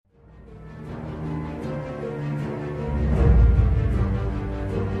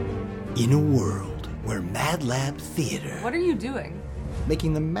In a world where Mad Lab Theater... What are you doing?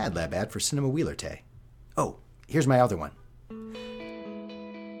 Making the Mad Lab ad for Cinema Wheelertay. Oh, here's my other one.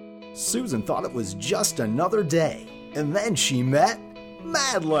 Susan thought it was just another day, and then she met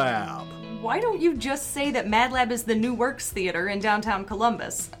Mad Lab. Why don't you just say that Mad Lab is the New Works Theater in downtown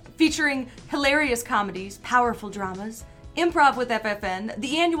Columbus, featuring hilarious comedies, powerful dramas, improv with FFN,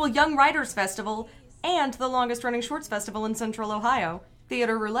 the annual Young Writers Festival, and the longest-running shorts festival in Central Ohio,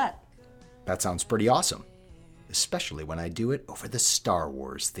 Theater Roulette. That sounds pretty awesome, especially when I do it over the Star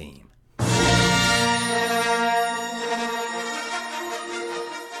Wars theme.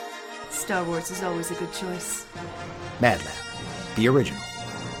 Star Wars is always a good choice. Mad Lab, the original.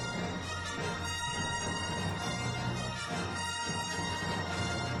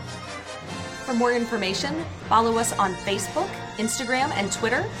 For more information, follow us on Facebook, Instagram, and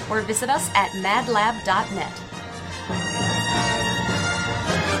Twitter, or visit us at madlab.net.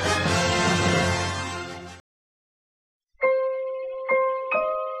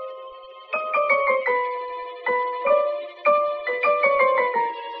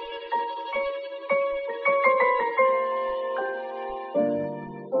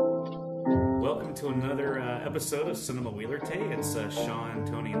 Welcome to another episode of Cinema Wheelertay. It's Sean,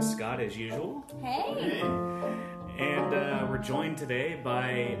 Tony, and Scott as usual. Hey! And we're joined today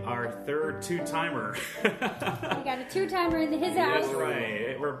by our third two-timer. We got a two-timer in his house. That's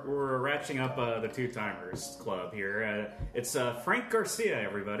right. We're ratcheting up the two-timers club here. It's Frank Garcia,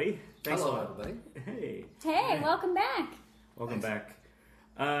 everybody. Thanks Hello, a lot. everybody. Hey. Hey, welcome back. Welcome back.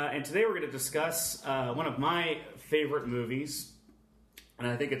 And today we're going to discuss one of my favorite movies. And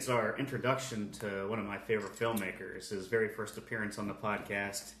I think it's our introduction to one of my favorite filmmakers, his very first appearance on the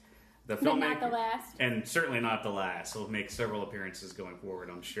podcast. The But not the last. And certainly not the last. He'll make several appearances going forward,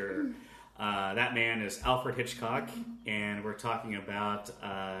 I'm sure. That man is Alfred Hitchcock, and we're talking about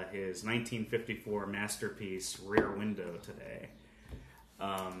his 1954 masterpiece, Rear Window, today.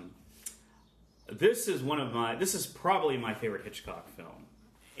 This is probably my favorite Hitchcock film.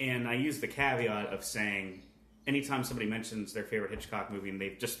 And I use the caveat of saying, anytime somebody mentions their favorite Hitchcock movie and they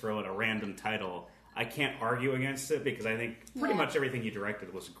just throw in a random title, I can't argue against it because I think pretty much everything he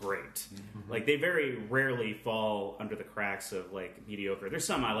directed was great. Mm-hmm. Like, they very rarely fall under the cracks of, like, mediocre. There's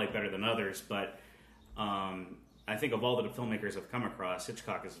some I like better than others, but I think of all the filmmakers I've come across,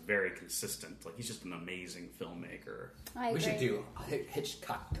 Hitchcock is very consistent. Like, he's just an amazing filmmaker. I agree. We should do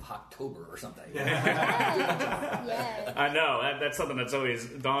Hitchcock October or something. Yes. I know, that's something that's always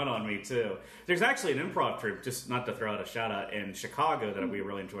dawned on me, too. There's actually an improv troupe, just not to throw out a shout-out, in Chicago that we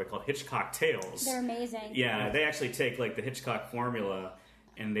really enjoy called Hitchcock Tales. They're amazing. Yeah, they actually take, like, the Hitchcock formula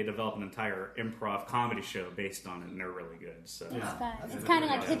and they develop an entire improv comedy show based on it, and they're really good. So It's fun. It's kind of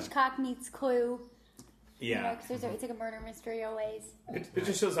like Hitchcock meets Clue. yeah. Because it's like a murder mystery always. It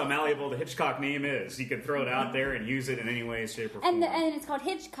just shows how malleable the Hitchcock name is. You can throw it out there and use it in any way, shape, or form. And it's called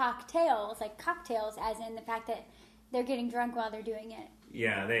Hitchcock Tales, like cocktails, as in the fact that they're getting drunk while they're doing it.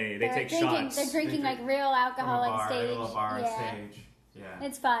 Yeah, they They're take drinking, shots. They're drinking like real alcohol on stage. They go to a bar on stage. Yeah.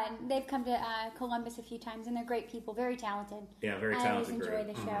 It's fun. They've come to Columbus a few times, and they're great people, very talented. Yeah, very I always talented. enjoy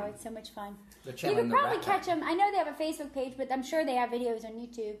Great. the show. It's so much fun. They're You channeling could the probably Rat catch Pack. them. I know they have a Facebook page, but I'm sure they have videos on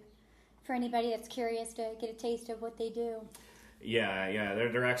YouTube for anybody that's curious to get a taste of what they do. Yeah,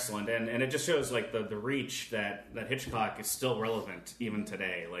 they're excellent, and it just shows like the reach that Hitchcock is still relevant even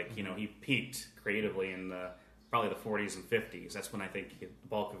today. Like, you know, he peaked creatively in probably the 40s and 50s. That's when I think the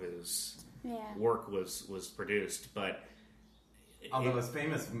bulk of his work was produced. But Although his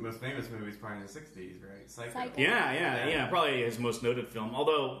most famous movie is probably in the 60s, right? Psycho. yeah, probably his most noted film.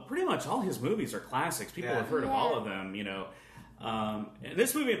 Although pretty much all his movies are classics. People have heard of all of them, you know. And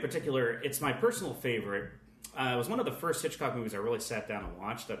this movie in particular, it's my personal favorite. It was one of the first Hitchcock movies I really sat down and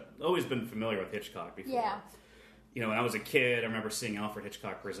watched. I've always been familiar with Hitchcock before. Yeah. You know, when I was a kid, I remember seeing Alfred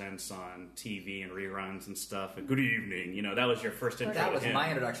Hitchcock Presents on TV and reruns and stuff. And Good Evening, you know, that was your first intro That to was him. my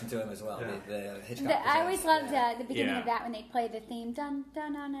introduction to him as well. Yeah. The Hitchcock. I always Presents. loved the beginning Yeah. of that when they play the theme, dun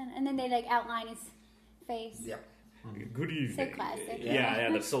dun dun, dun, and then they like outline his face. Yep. Good Evening. So classic. Yeah,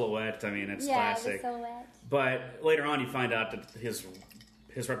 the silhouette. I mean, it's Yeah, classic. the silhouette. But later on, you find out that his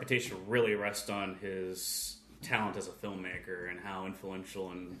reputation really rests on his talent as a filmmaker and how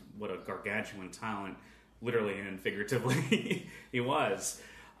influential and what a gargantuan talent, literally and figuratively, he was.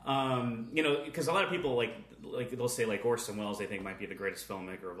 You know, because a lot of people like they'll say like Orson Welles they think might be the greatest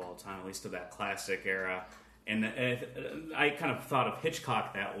filmmaker of all time, at least of that classic era. And I kind of thought of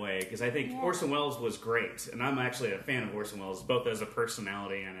Hitchcock that way because I think Orson Welles was great, and I'm actually a fan of Orson Welles both as a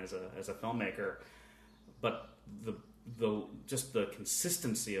personality and as a filmmaker. But the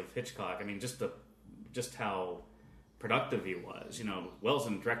consistency of Hitchcock, I mean, just how productive he was. You know, Wells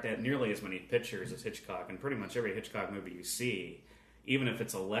didn't direct that nearly as many pictures as Hitchcock, and pretty much every Hitchcock movie you see, even if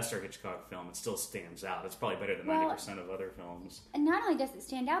it's a lesser Hitchcock film, it still stands out. It's probably better than 90% of other films. And not only does it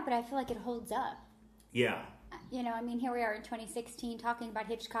stand out, but I feel like it holds up. Yeah. You know, I mean, here we are in 2016 talking about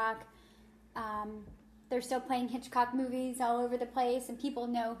Hitchcock. They're still playing Hitchcock movies all over the place, and people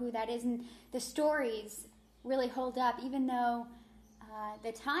know who that is, and the stories really hold up, even though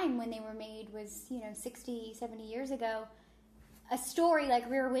the time when they were made was, 60, 70 years ago. A story like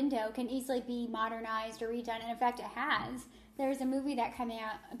Rear Window can easily be modernized or redone, and in fact it has. There's a movie that came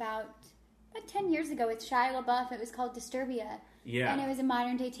out about 10 years ago with Shia LaBeouf. It was called Disturbia. Yeah. And it was a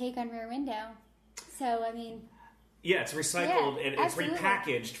modern-day take on Rear Window. So, I mean... Yeah, it's recycled and it's absolutely.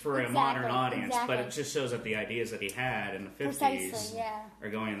 Repackaged for a modern audience, exactly. but it just shows that the ideas that he had in the 50s Precisely, yeah. are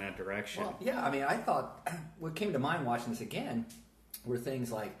going in that direction. Well, yeah, I mean, I thought what came to mind watching this again were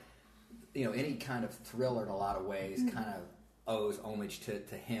things like, any kind of thriller in a lot of ways kind of owes homage to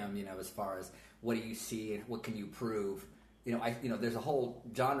him, as far as what do you see and what can you prove. There's a whole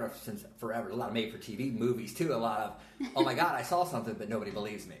genre since forever. A lot of made-for-TV movies too. A lot of, oh my God, I saw something, but nobody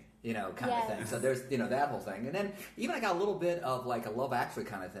believes me. Kind of thing. So there's, that whole thing. And then even I got a little bit of like a Love Actually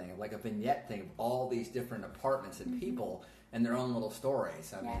kind of thing, like a vignette thing of all these different apartments and people and their own little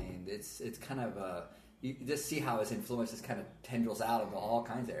stories. I mean, it's kind of you just see how his influences kind of tendrils out into all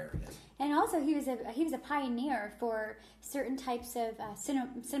kinds of areas. And also, he was a pioneer for certain types of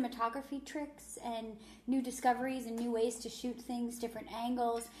cinematography tricks and new discoveries and new ways to shoot things, different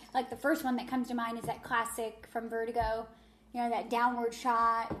angles. Like the first one that comes to mind is that classic from Vertigo. That downward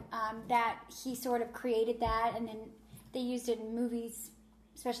shot, that he sort of created that, and then they used it in movies,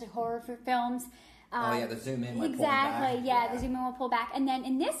 especially horror films. The zoom in, like exactly, the zoom in will pull back. And then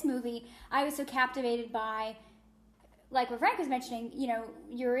in this movie, I was so captivated by, like what Frank was mentioning,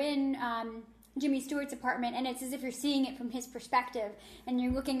 you're in Jimmy Stewart's apartment, and it's as if you're seeing it from his perspective, and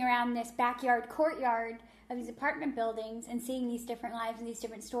you're looking around this backyard courtyard of these apartment buildings and seeing these different lives and these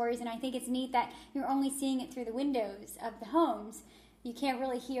different stories. And I think it's neat that you're only seeing it through the windows of the homes. You can't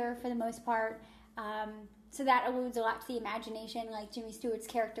really hear for the most part. So that alludes a lot to the imagination. Like Jimmy Stewart's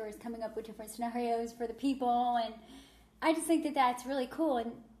character is coming up with different scenarios for the people. And I just think that that's really cool.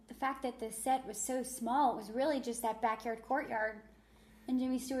 And the fact that the set was so small, it was really just that backyard courtyard in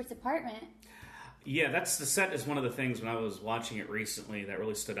Jimmy Stewart's apartment. Yeah, the set is one of the things when I was watching it recently that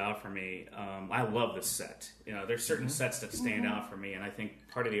really stood out for me. I love this set. There's certain sets that stand out for me, and I think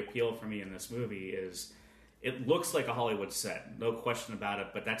part of the appeal for me in this movie is it looks like a Hollywood set, no question about it,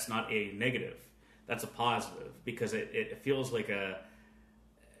 but that's not a negative. That's a positive, because it feels like the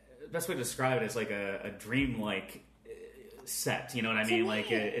best way to describe it is like a dreamlike set, you know what I mean? Like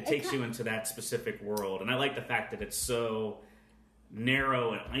it takes you into that specific world, and I like the fact that it's so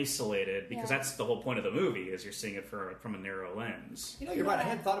narrow and isolated, because that's the whole point of the movie, is you're seeing it from a narrow lens. You're right. I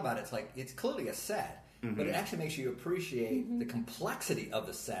hadn't thought about it. It's like it's clearly a set, but it actually makes you appreciate the complexity of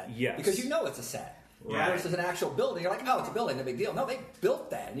the set. Yes. Because it's a set. Right. Versus an actual building, you're like, oh, it's a building, no big deal. No, they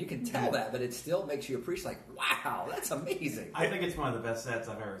built that, and you can tell that, but it still makes you appreciate, like, wow, that's amazing. I think it's one of the best sets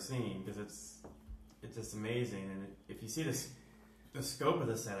I've ever seen, because it's just amazing. And if you see the scope of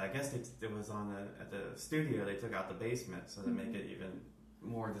the set, I guess it was at the studio. They took out the basement so to make it even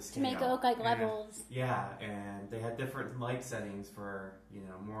more to scale. To make it look like levels. Yeah, and they had different light settings for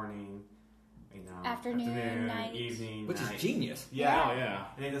morning, afternoon, night, evening, which night. is genius. Yeah. Oh, yeah.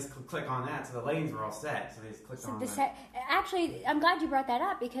 And they just click on that, so the lanes were all set. So they just clicked on the that. set. Actually, I'm glad you brought that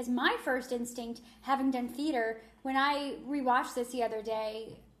up, because my first instinct, having done theater, when I rewatched this the other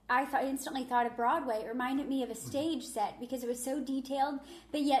day, I instantly thought of Broadway. It reminded me of a stage set, because it was so detailed,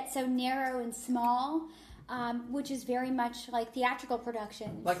 but yet so narrow and small, which is very much like theatrical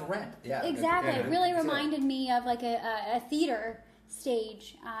productions. Like Rent, yeah. Exactly. Yeah. It really reminded me of like a theater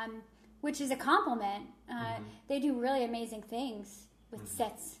stage, which is a compliment. They do really amazing things with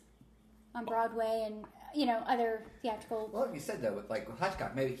sets on Broadway and other theatrical. Well, you said though, with like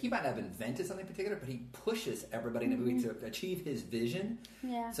Hitchcock, maybe he might not have invented something particular, but he pushes everybody in the movie to achieve his vision.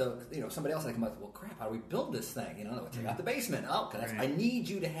 Yeah. So somebody else might come up, well, crap, how do we build this thing? Take out the basement. Oh, because I need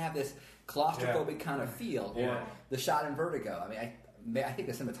you to have this claustrophobic kind of feel, or the shot in Vertigo. I mean, I think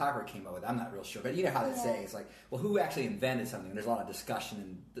the cinematographer came up with it. I'm not real sure. But you know how they say, it's like, well, who actually invented something? And there's a lot of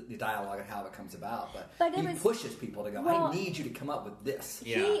discussion and the dialogue and how it comes about. But he pushes people to go, I need you to come up with this.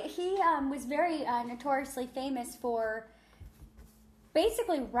 Yeah. He was very notoriously famous for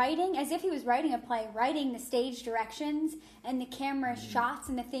basically writing, as if he was writing a play, writing the stage directions and the camera shots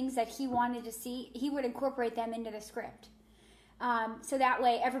and the things that he wanted to see. He would incorporate them into the script. So that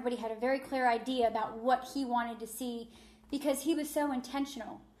way everybody had a very clear idea about what he wanted to see, because he was so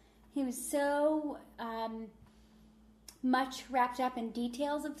intentional. He was so much wrapped up in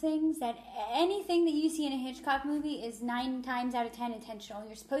details of things that anything that you see in a Hitchcock movie is 9 times out of 10 intentional.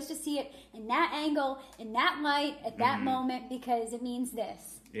 You're supposed to see it in that angle, in that light, at that moment, because it means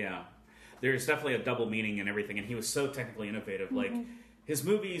this. Yeah. There's definitely a double meaning in everything, and he was so technically innovative. Like, his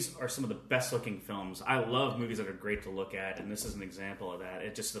movies are some of the best looking films. I love movies that are great to look at, and this is an example of that.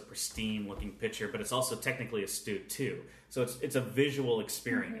 It's just a pristine looking picture, but it's also technically astute too. So it's a visual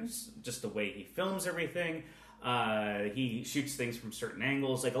experience, just the way he films everything. He shoots things from certain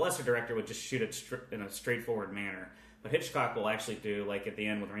angles. Like a lesser director would just shoot it in a straightforward manner. But Hitchcock will actually do, like at the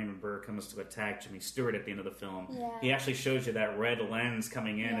end when Raymond Burr comes to attack Jimmy Stewart at the end of the film, he actually shows you that red lens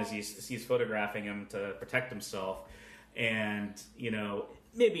coming in as he's photographing him to protect himself. And, you know,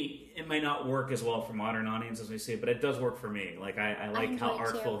 maybe it might not work as well for modern audiences as we see it, but it does work for me. Like, I like how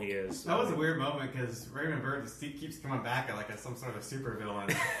artful he is. That was a weird moment because Raymond Burr just keeps coming back at like some sort of super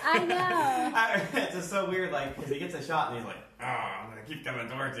villain. I know. It's just so weird, like, because he gets a shot and he's like, I'm going to keep coming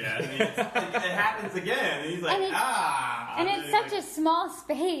towards you. And it happens again. And he's like, And it's such a small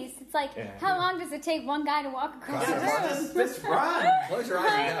space. It's like, how long does it take one guy to walk across the room? Just run. Close your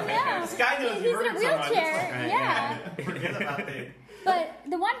eyes and go. This guy knows He's you're in a hurting someone. wheelchair. Forget about the... But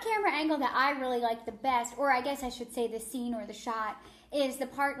the one camera angle that I really like the best, or I guess I should say the scene or the shot, is the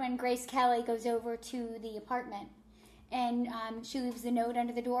part when Grace Kelly goes over to the apartment and she leaves the note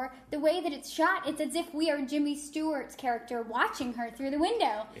under the door. The way that it's shot, it's as if we are Jimmy Stewart's character watching her through the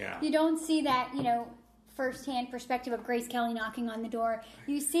window. Yeah. You don't see that, you know, first-hand perspective of Grace Kelly knocking on the door.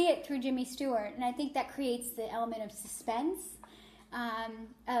 You see it through Jimmy Stewart, and I think that creates the element of suspense.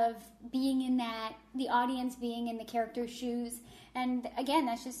 Of being in that, the audience being in the character's shoes. And again,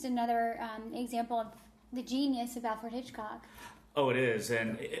 that's just another example of the genius of Alfred Hitchcock. Oh, it is.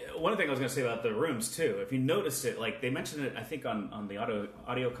 And one thing I was going to say about the rooms, too, if you notice it, like they mentioned it, I think, on the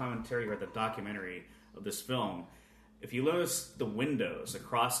audio commentary or the documentary of this film, if you notice the windows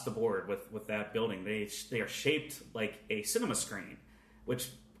across the board with that building, they are shaped like a cinema screen, which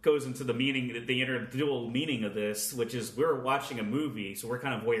goes into the meaning, the interdual meaning of this, which is we're watching a movie, so we're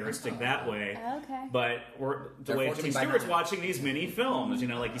kind of voyeuristic that way. Okay. But the way Jimmy Stewart's watching these mini films, you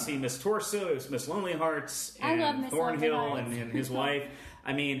know, like you see Miss Torso, Miss Lonely Hearts, and Thornhill, and his wife.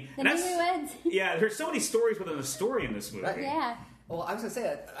 I mean, the newlyweds. Yeah, there's so many stories within the story in this movie. Right. Yeah. Well, I was going to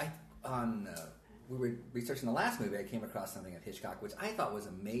say, we were researching the last movie, I came across something of Hitchcock, which I thought was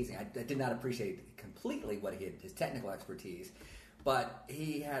amazing. I did not appreciate completely what his technical expertise. But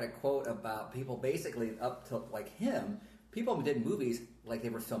he had a quote about people basically up to like him, people did movies like they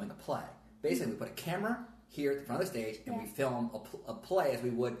were filming a play. Basically, we put a camera here at the front of the stage and we film a play as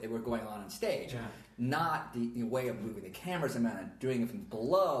we would if it were going on stage. Yeah. Not the way of moving the cameras and doing it from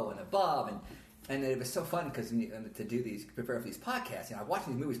below and above. And it was so fun because to prepare for these podcasts, I watch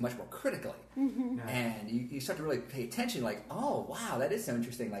these movies much more critically. Mm-hmm. Yeah. And you start to really pay attention, like, oh, wow, that is so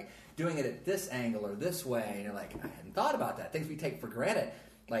interesting. Like, doing it at this angle or this way. And you're like, I hadn't thought about that. Things we take for granted.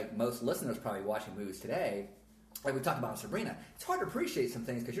 Like most listeners probably watching movies today, like we talked about in Sabrina, it's hard to appreciate some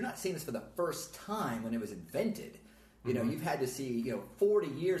things because you're not seeing this for the first time when it was invented. You know, you've had to see, 40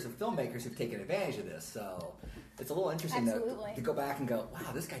 years of filmmakers who've taken advantage of this. So it's a little interesting to go back and go,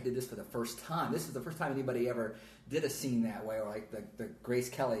 wow, this guy did this for the first time. This is the first time anybody ever did a scene that way. Or like the Grace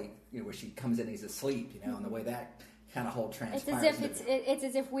Kelly, where she comes in and he's asleep, and the way that kind of whole transpires. It's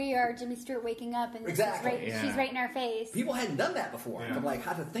as if we are Jimmy Stewart waking up and she's right in our face. People hadn't done that before. Yeah. I'm like,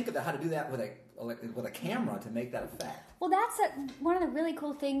 how to think of that, how to do that with a camera to make that effect. Well, that's one of the really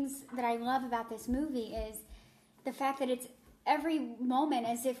cool things that I love about this movie is the fact that it's every moment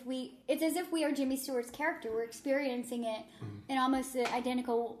it's as if we are Jimmy Stewart's character. We're experiencing it in almost the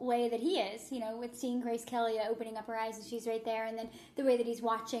identical way that he is, with seeing Grace Kelly opening up her eyes and she's right there, and then the way that he's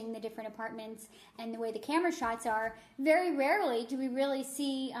watching the different apartments and the way the camera shots are. Very rarely do we really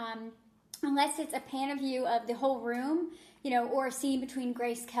see, unless it's a pan of view of the whole room, or a scene between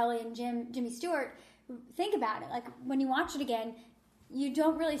Grace Kelly and Jimmy Stewart. Think about it. Like, when you watch it again, you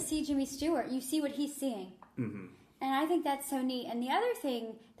don't really see Jimmy Stewart. You see what he's seeing. Mm-hmm. And I think that's so neat. And the other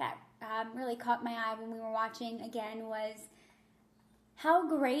thing that really caught my eye when we were watching again was how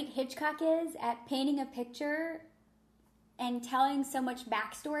great Hitchcock is at painting a picture and telling so much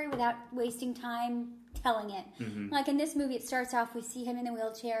backstory without wasting time telling it. Mm-hmm. Like in this movie, it starts off, we see him in the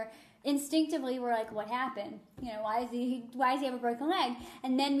wheelchair. Instinctively, we're like, what happened? Why does he have a broken leg?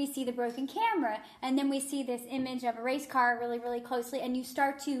 And then we see the broken camera, and then we see this image of a race car really, really closely, and you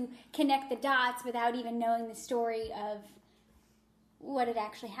start to connect the dots without even knowing the story of what had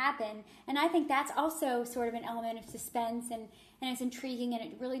actually happened. And I think that's also sort of an element of suspense, and it's intriguing, and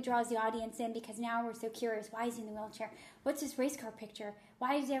it really draws the audience in, because now we're so curious. Why is he in the wheelchair? What's this race car picture?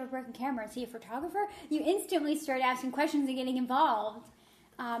 Why does he have a broken camera? Is he a photographer? You instantly start asking questions and getting involved,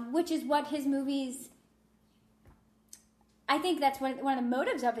 which is what his movies... I think that's one of the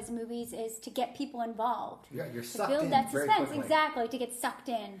motives of his movies, is to get people involved. You're to sucked build in that very suspense. quickly. Exactly, to get sucked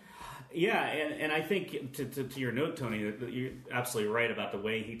in. Yeah, and I think to your note, Tony, that you're absolutely right about the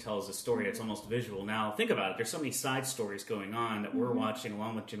way he tells the story. It's almost visual. Now, think about it. There's so many side stories going on that we're watching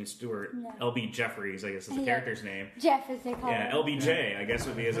along with Jimmy Stewart. Yeah. L.B. Jeffries, I guess, is the character's name. Jeff, as they call Yeah, him. LBJ, I guess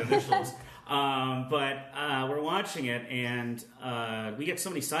would be his initials. But we're watching it, and we get so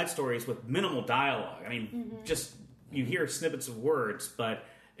many side stories with minimal dialogue. I mean, just you hear snippets of words, but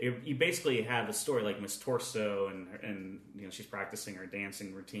you basically have the story like Miss Torso, and she's practicing her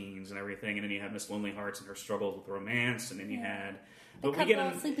dancing routines and everything, and then you have Miss Lonely Hearts and her struggles with romance, and then you had The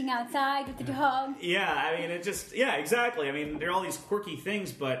couple sleeping outside with the dog. Yeah, I mean, exactly. I mean, there are all these quirky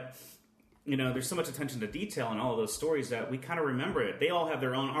things, but there's so much attention to detail in all of those stories that we kind of remember it. They all have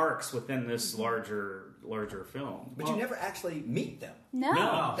their own arcs within this larger film. But you never actually meet them.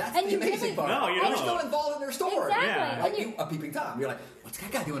 No. That's And the you amazing really- part. No, you You're don't. still involved in their story. Exactly. Yeah. Like you, a peeping Tom. You're like, what's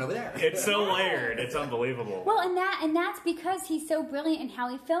that guy doing over there? It's so layered. It's unbelievable. Well, and that's because he's so brilliant in how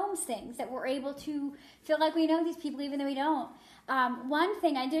he films things, that we're able to feel like we know these people even though we don't. One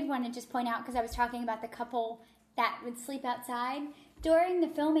thing I did want to just point out, because I was talking about the couple that would sleep outside. During the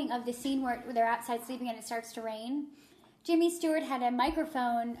filming of the scene where they're outside sleeping and it starts to rain, Jimmy Stewart had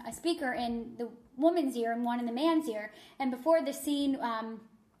a speaker in the woman's ear and one in the man's ear. And before the scene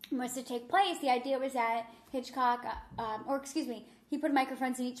was to take place, the idea was that Hitchcock, he put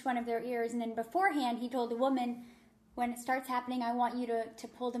microphones in each one of their ears, and then beforehand he told the woman, when it starts happening, I want you to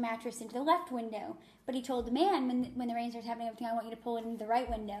pull the mattress into the left window. But he told the man, when the rain starts happening, I want you to pull it into the right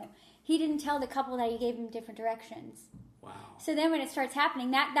window. He didn't tell the couple that he gave them different directions. Wow. So then when it starts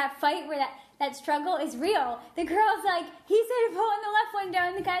happening, that fight where that struggle is real. The girl's like, he said to pull in the left window,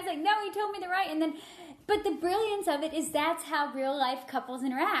 and the guy's like, no, he told me the right. And then, but the brilliance of it is that's how real life couples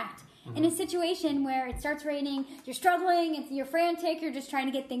interact. Mm-hmm. In a situation where it starts raining, you're struggling, you're frantic, you're just trying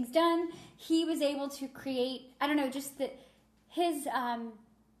to get things done, he was able to create, just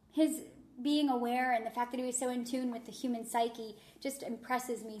his being aware, and the fact that he was so in tune with the human psyche just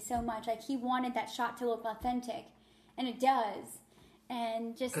impresses me so much. Like, he wanted that shot to look authentic, and it does.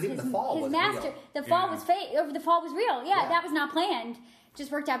 And just even the fall was master, real. the fall was fake. The fall was real. Yeah, Yeah. that was not planned.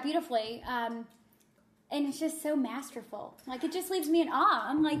 Just worked out beautifully. And it's just so masterful. Like, it just leaves me in awe.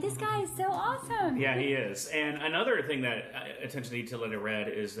 I'm like, this guy is so awesome. Yeah, he is. And another thing that attention to detail that I read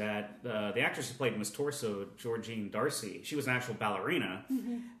is that the actress who played Miss Torso, Georgine Darcy, she was an actual ballerina,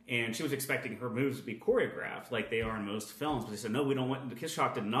 and she was expecting her moves to be choreographed like they are in most films. But they said, no, we don't want.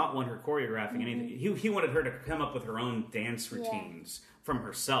 Hitchcock did not want her choreographing anything. He wanted her to come up with her own dance routines from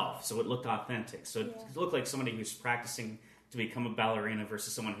herself, so it looked authentic. So it looked like somebody who's practicing to become a ballerina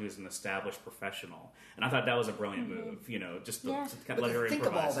versus someone who's an established professional. And I thought that was a brilliant move, just to kind of let her think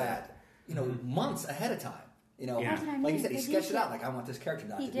of all improvise. that, months ahead of time. Yeah. That's what I Like you mean. said, he Like, sketched it out. Like, I want this character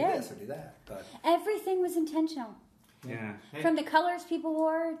not He to do did. this or do that. But Everything was intentional. Yeah. From the colors people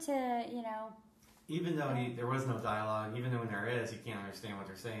wore to, Even though there was no dialogue, even though when there is, you can't understand what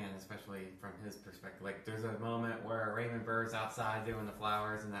they're saying, especially from his perspective. Like, there's a moment where Raymond Burr's outside doing the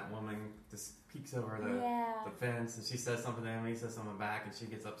flowers, and that woman just peeks over the fence, and she says something to him, and he says something back, and she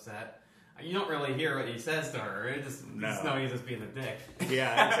gets upset. You don't really hear what he says to her. You just know he's just being a dick.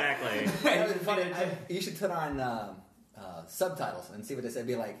 Yeah, exactly. it was funny. You should put on subtitles and see what they say.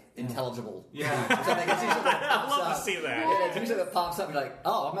 Be like intelligible. Yeah. Or something. It's usually what I'd pops love up. to see that. Yeah, it's usually what pops up. And you're like,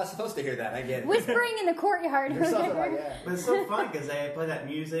 oh, I'm not supposed to hear that. I get it. Whispering in the courtyard. Or something like that. But it's so fun because they play that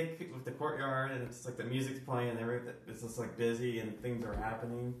music with the courtyard, and it's like the music's playing, and it's just like busy, and things are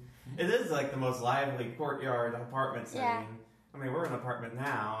happening. It is like the most lively courtyard apartment setting. Yeah. I mean, we're in an apartment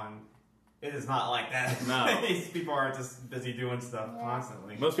now, and it is not like that. No. These people are just busy doing stuff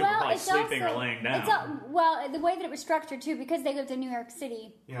constantly. Most people are probably it's sleeping also- or laying down. The way that it was structured, too, because they lived in New York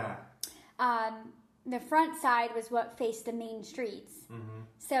City, Yeah. the front side was what faced the main streets. Mm-hmm.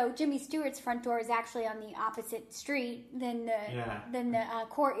 So Jimmy Stewart's front door is actually on the opposite street than the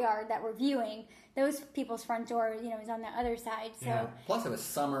courtyard that we're viewing. Those people's front door, is on the other side. So Yeah. Plus, it was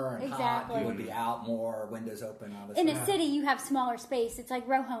summer and hot. Exactly. You would be out more, windows open, obviously. in a city, you have smaller space. It's like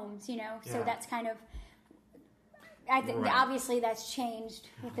row homes, So Yeah. that's kind of I think Right. obviously that's changed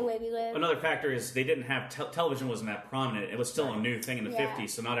with the way we live. Another factor is they didn't have television wasn't that prominent. It was still a new thing in the Yeah.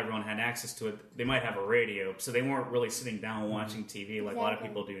 50s, so not everyone had access to it. They might have a radio, so they weren't really sitting down watching TV like a lot of Exactly.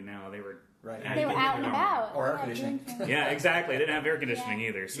 people do now. They were Right. They were out and about. Or air yeah, conditioning. doing things. Yeah, exactly. They didn't have air conditioning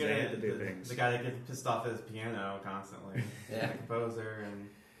either, so Yeah, they had to do things. the guy that gets pissed off at his piano constantly. Yeah. The composer and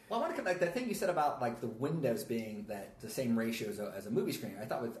Well, I want to come back to that thing you said about like the windows being that the same ratio as a movie screen. I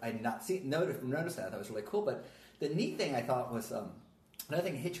thought I had not noticed that. I thought it was really cool. But the neat thing I thought was another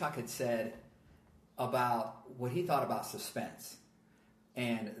thing Hitchcock had said about what he thought about suspense,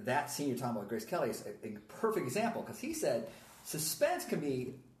 and that scene you're talking about, Grace Kelly, is a perfect example because he said suspense can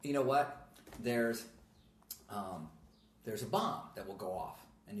be, you know what, there's a bomb that will go off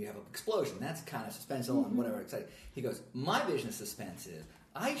and you have an explosion. That's kind of suspenseful and whatever. Exciting. He goes, my vision of suspense is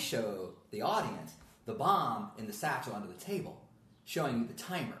I show the audience the bomb in the satchel under the table, showing you the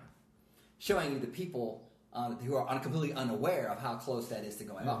timer, showing you the people who are completely unaware of how close that is to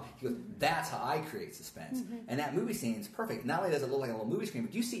going off. He goes, that's how I create suspense. And that movie scene is perfect. Not only does it look like a little movie screen,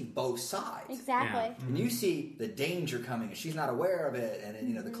 but you see both sides. Exactly. Yeah. And you see the danger coming, and she's not aware of it, and then,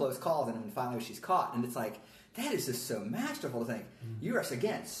 you know, the close calls, and then finally she's caught. And it's like, that is just so masterful to think. You're,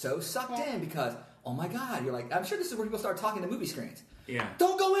 again, so sucked Yeah. in because, oh my God, you're like, I'm sure this is where people start talking to movie screens. Yeah.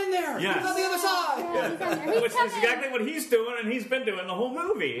 Don't go in there! Yes. He's on the other side! Yeah, he's on there. He's Which is coming. exactly what he's doing, and he's been doing the whole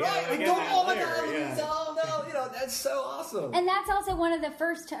movie. Right, Yeah, and we go, get that oh my later, God, yeah. he's, oh no, you know, that's so awesome. And that's also one of the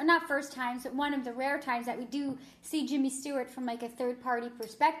not first times, but one of the rare times that we do see Jimmy Stewart from like a third party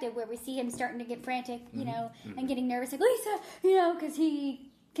perspective, where we see him starting to get frantic, you know, and getting nervous, like Lisa, you know, because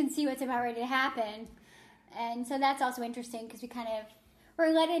he can see what's about ready to happen. And so that's also interesting because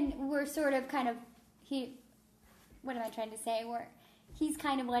we're sort of kind of what am I trying to say? He's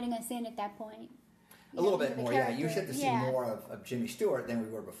kind of letting us in at that point. A little know, bit the more, yeah. character. You should have to see Yeah. more of Jimmy Stewart than we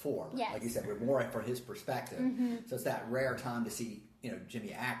were before. Yes. Like you said, we're more for his perspective. So it's that rare time to see, you know,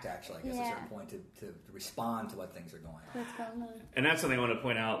 Jimmy act, actually, I guess, at a Yeah. certain point to respond to what things are going on. What's going on? And that's something I want to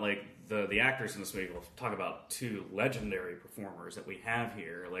point out. Like the actors in this movie, we'll talk about two legendary performers that we have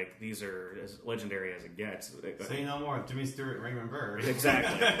here. Like these are as legendary as it gets. say no more. Jimmy Stewart and Raymond Burr.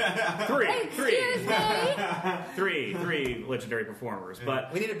 Exactly. Excuse me. three legendary performers.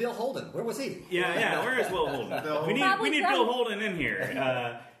 But We needed Bill Holden. Where was he? yeah. Where is Will Holden? Bill We need Probably Bill drunk. Holden in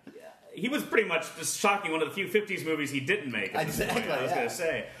here. He was pretty much just shocking. One of the few '50s movies he didn't make. At this Exactly, point, I was yeah. going to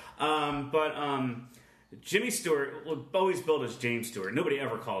say. Jimmy Stewart was always billed as James Stewart. Nobody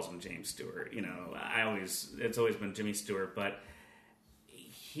ever calls him James Stewart. You know, it's always been Jimmy Stewart. But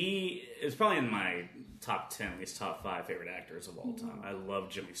he is probably in my top 10, at least top 5 favorite actors of all time. I love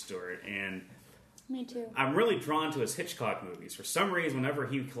Jimmy Stewart, and Me too. I'm really drawn to his Hitchcock movies. For some reason, whenever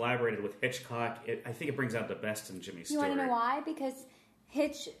he collaborated with Hitchcock, I think it brings out the best in Jimmy You Stewart. want to know why? Because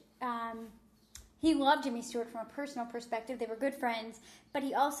Hitch, he loved Jimmy Stewart from a personal perspective. They were good friends, but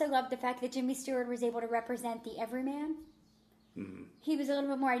he also loved the fact that Jimmy Stewart was able to represent the everyman. Mm-hmm. He was a little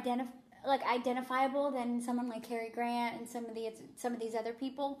bit more identifiable than someone like Cary Grant and some of these other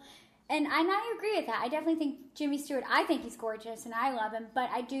people. And I agree with that. I definitely think Jimmy Stewart, I think he's gorgeous and I love him, but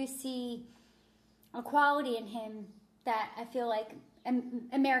I do see a quality in him that I feel like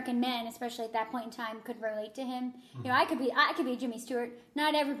American men, especially at that point in time, could relate to him. You know, I could be Jimmy Stewart.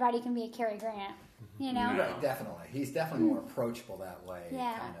 Not everybody can be a Cary Grant. You know, No. Right, definitely. He's definitely more approachable that way.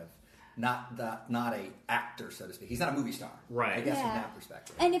 Yeah. Kind of. Not a actor, so to speak. He's not a movie star. Right. I guess Yeah. from that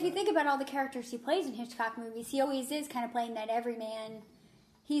perspective. And if you think about all the characters he plays in Hitchcock movies, he always is kind of playing that everyman.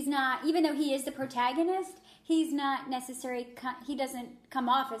 He's not, even though he is the protagonist, he's not necessarily, he doesn't come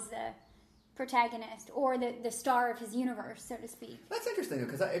off as the protagonist or the star of his universe, so to speak. That's interesting,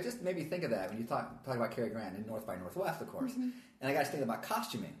 because it just made me think of that when you talk about Cary Grant in North by Northwest, of course. Mm-hmm. And I got to think about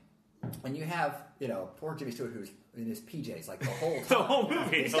costuming. When you have, you know, poor Jimmy Stewart who's in his PJs like the whole time. The whole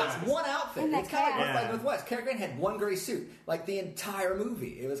movie. He's got one outfit. And It's kind of like North by Yeah. Northwest. Cary Grant had one gray suit, like the entire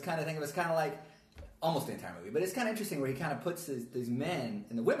movie. It was kind of like almost the entire movie. But it's kind of interesting where he kind of puts these men,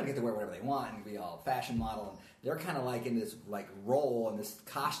 and the women get to wear whatever they want and be all fashion model, and they're kind of like in this like role and this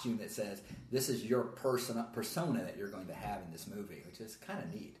costume that says this is your persona that you're going to have in this movie, which is kind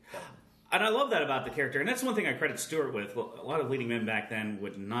of neat. But, And I love that about the character. And that's one thing I credit Stewart with. A lot of leading men back then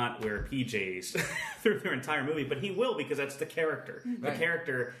would not wear PJs through their entire movie, but he will because that's the character. The Right.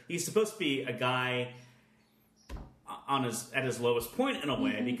 character, he's supposed to be a guy at his lowest point in a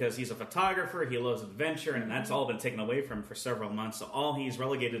way because he's a photographer, he loves adventure, and that's all been taken away from him for several months. So all he's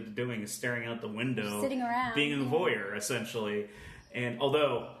relegated to doing is staring out the window, Sitting around, being a yeah. voyeur, essentially. And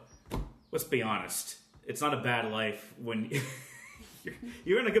although, let's be honest, it's not a bad life when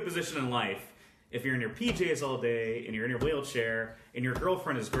you're in a good position in life. if you're in your PJs all day and you're in your wheelchair and your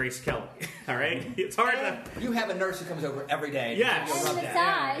girlfriend is Grace Kelly, all right? It's hard to... You have a nurse who comes over every day. Yes. To And rub massage.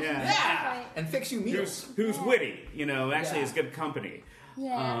 that. Yeah. Exactly. And fix you meals. Who's witty, actually Yeah. is good company.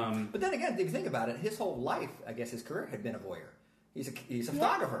 Yeah. But then again, if you think about it, his whole life, I guess his career had been a voyeur. He's a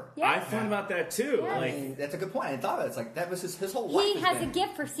photographer. Yeah. I thought about that too. Yeah. I Like, mean, that's a good point. I thought of it. It's like that was his whole life. He has a been.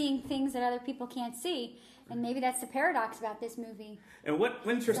 gift for seeing things that other people can't see, and maybe that's the paradox about this movie. and what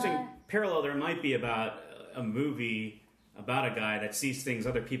interesting Yeah. parallel there might be about a movie about a guy that sees things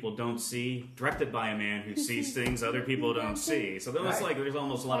other people don't see, directed by a man who sees things other people don't see. So there's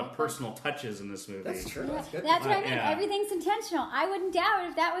almost a lot of personal touches in this movie. That's true. Yeah. That's good. That's what I mean. Yeah. Everything's intentional. I wouldn't doubt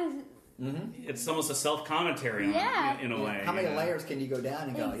if that was. It's almost a self-commentary on Yeah. it, in a way. How many layers can you go down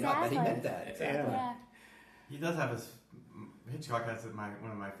and go? I bet he Exactly. meant that. Exactly. Yeah. He does have his. Hitchcock has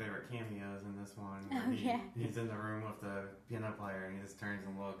one of my favorite cameos in this one. Where Oh, yeah. He's in the room with the piano player and he just turns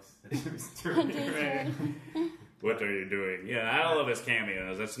and looks at Jimmy Stewart. What are you doing? Yeah, I love his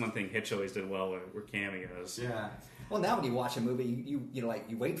cameos. That's one thing Hitch always did well were cameos. Yeah. Well, now when you watch a movie,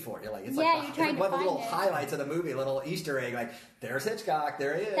 you wait for it. You're like, it's Yeah, like you're trying one to of the little find it. highlights of the movie, a little Easter egg. Like, there's Hitchcock.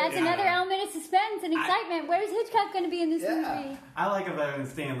 There he is. That's another element of suspense and excitement. Where's Hitchcock going to be in this Yeah. movie? I like it better than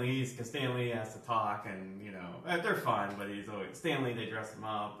Stan Lee's because Stan Lee has to talk and, they're fun, but he's always. Stan Lee, they dress him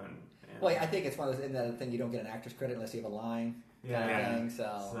up and Well, I think it's one of those, in that thing, you don't get an actor's credit unless you have a line kind Yeah. of thing.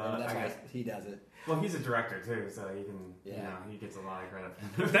 So maybe that's I why guess- he does it. Well, he's a director too, so he can, Yeah. he gets a lot of credit.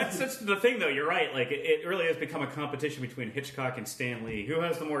 That's the thing, though. You're right. Like it really has become a competition between Hitchcock and Stan Lee. Who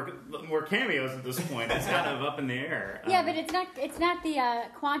has the more cameos at this point? It's kind of up in the air. Yeah, but it's not the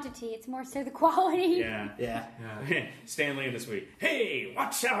quantity. It's more so the quality. Yeah. Yeah. Yeah, Stan Lee this week. Hey,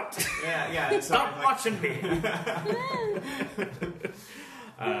 watch out! yeah. Stop watching me.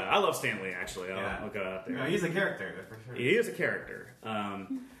 I love Stan Lee. Actually, I'll go out there. No, he's a character for sure. He is a character.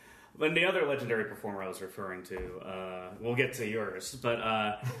 And the other legendary performer I was referring to, we'll get to yours, but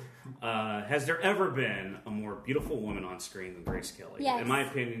has there ever been a more beautiful woman on screen than Grace Kelly? Yes. In my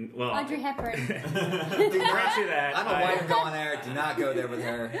opinion, well, Audrey Hepburn. grant you that. I don't know why you're going there. Do not go there with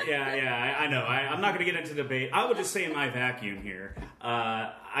her. Yeah, I know. I'm not going to get into debate. I would just say in my vacuum here,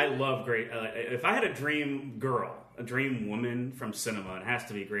 I love Grace. If I had a dream girl, a dream woman from cinema, it has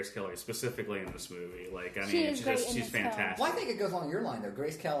to be Grace Kelly, specifically in this movie. Like, I She mean, is great in she's this film. fantastic. Well, I think it goes along your line, though.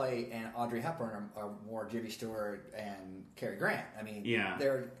 Grace Kelly and Audrey Hepburn are more Jimmy Stewart and Cary Grant. I mean, Yeah.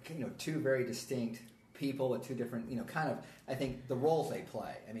 they're two very distinct people with two different, kind of, I think, the roles they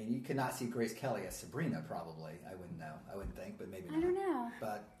play. I mean, you could not see Grace Kelly as Sabrina, probably. I wouldn't know. I wouldn't think, but maybe I don't know.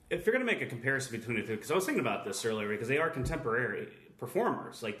 But If you're going to make a comparison between the two, because I was thinking about this earlier, because they are contemporary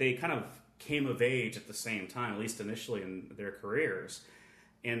performers. Like, they kind of came of age at the same time, at least initially in their careers.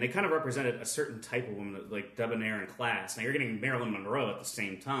 And they kind of represented a certain type of woman, like debonair and class. Now, you're getting Marilyn Monroe at the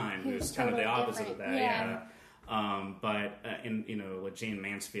same time, Who's who's kind of the totally opposite of that. different, yeah. But like Jane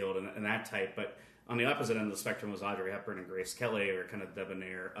Mansfield and that type. But on the opposite end of the spectrum was Audrey Hepburn and Grace Kelly, or kind of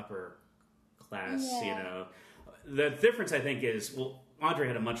debonair, upper class, Yeah. The difference, I think, is, well, Audrey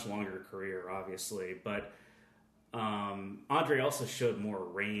had a much longer career, obviously, but Audrey also showed more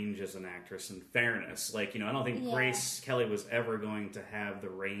range as an actress, in fairness. Like, I don't think Yeah. Grace Kelly was ever going to have the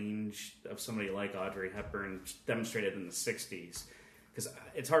range of somebody like Audrey Hepburn demonstrated in the 60s. Because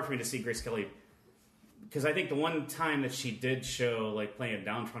it's hard for me to see Grace Kelly, because I think the one time that she did show, like, playing a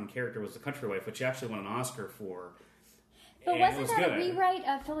downtrodden character was The Country Wife, which she actually won an Oscar for. But and it wasn't was that a good. rewrite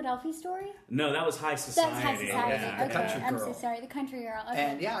of Philadelphia Story? No, that was High Society. That's High Society. Yeah. Okay, Country I'm Girl. so sorry. The Country Girl. Okay.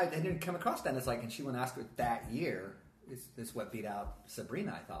 And yeah, I didn't come across that. It's like, and she won an Oscar that year. Is what beat out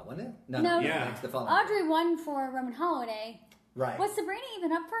Sabrina, I thought, wasn't it? No. Yeah. It's the following year. Audrey won for Roman Holiday. Right. Was Sabrina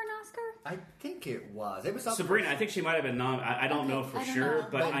even up for an Oscar? I think it was. It was up Sabrina, I think she might have been I don't Okay, know for I don't sure, know.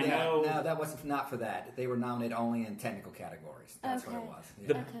 but I know No, that wasn't not for that. They were nominated only in technical categories. That's what it Okay. was.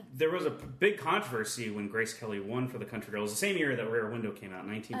 The, Yeah. Okay. there was a big controversy when Grace Kelly won for The Country Girl. It was the same year that Rear Window came out,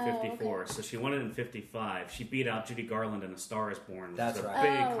 1954. Oh, okay. So she won it in 55. She beat out Judy Garland in A Star Is Born. Which That's was a right.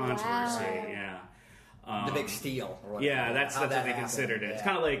 big Oh, controversy. wow. Yeah. The big steal. Or whatever. Yeah, that's How what that they happened. considered it. It's Yeah.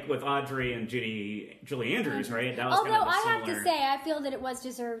 kind of like with Audrey and Julie Andrews, right? That was Although kind of a I have similar, to say, I feel that it was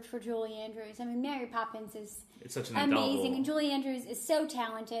deserved for Julie Andrews. I mean, Mary Poppins is it's such an amazing, indelible- and Julie Andrews is so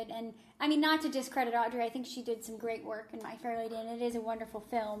talented. And I mean, not to discredit Audrey, I think she did some great work in My Fair Lady, and it is a wonderful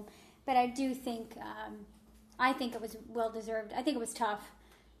film. But I do think, I think it was well deserved. I think it was tough.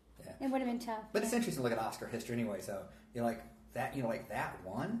 Yeah. It would have been tough. But it's interesting to look at Oscar history anyway. So you're like that, like that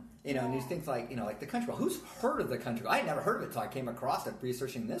one, and you think like like The Country Girl. Who's heard of The Country Girl? I had never heard of it until I came across it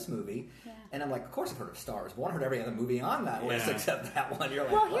researching this movie, Yeah. and I'm like, of course I've heard of Star Wars. I've heard every other movie on that list Yeah. except that one. You're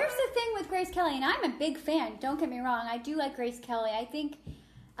like, Well, what? here's the thing with Grace Kelly, and I'm a big fan. Don't get me wrong. I do like Grace Kelly. I think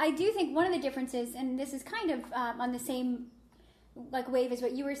I do think one of the differences, and this is kind of on the same wave as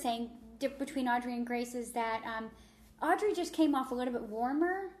what you were saying between Audrey and Grace, is that Audrey just came off a little bit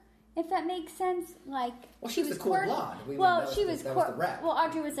warmer, if that makes sense. Like, she was the cool blonde. She was that was the rap. Well,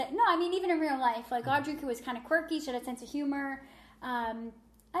 Audrey was even in real life, like Audrey was kind of quirky. She had a sense of humor.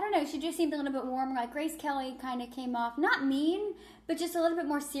 I don't know. She just seemed a little bit warmer. Like Grace Kelly kind of came off not mean, but just a little bit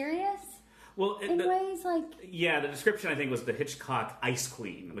more serious. Well, ways like the description I think was the Hitchcock Ice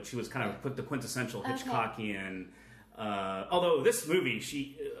Queen, but she was kind of put the quintessential Hitchcockian. Although this movie,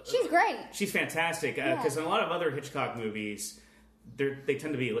 she's great. She's fantastic because in a lot of other Hitchcock movies, they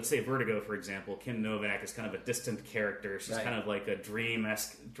tend to be, let's say Vertigo, for example. Kim Novak is kind of a distant character. She's kind of like a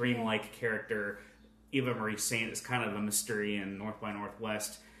dreamlike character. Eva Marie Saint is kind of a mystery in North by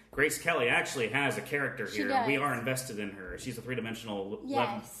Northwest. Grace Kelly actually has a character here. Does. We are invested in her. She's a three-dimensional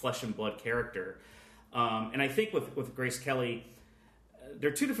flesh and blood character. And I think with Grace Kelly, there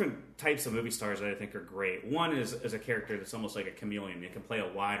are two different types of movie stars that I think are great. One is a character that's almost like a chameleon. It can play a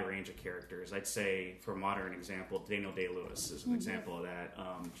wide range of characters. I'd say, for a modern example, Daniel Day-Lewis is an example of that.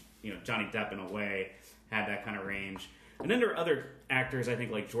 Johnny Depp, in a way, had that kind of range. And then there are other actors, I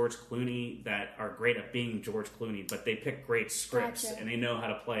think, like George Clooney, that are great at being George Clooney, but they pick great scripts and they know how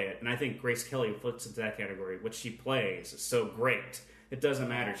to play it. And I think Grace Kelly fits into that category. What she plays is so great. It doesn't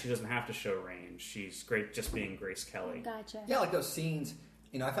matter. She doesn't have to show range. She's great just being Grace Kelly. Gotcha. Yeah, like those scenes,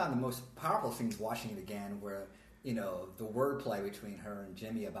 I found the most powerful scenes watching it again where, the wordplay between her and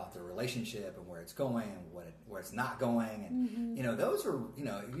Jimmy about their relationship and where it's going and where it's not going. And, those were,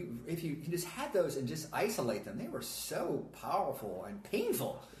 if you just had those and just isolate them, they were so powerful and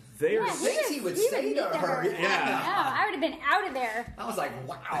painful. Things he would say to her. Yeah. I would have been out of there. I was like,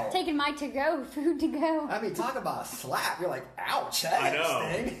 wow. Taking my to-go, food to go. I mean, talk about a slap. You're like, ouch. I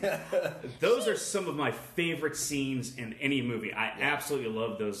know. Those are some of my favorite scenes in any movie. I absolutely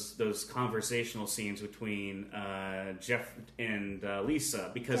love those conversational scenes between Jeff and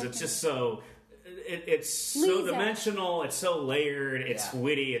Lisa because it's just so... It's so dimensional, it's so layered, it's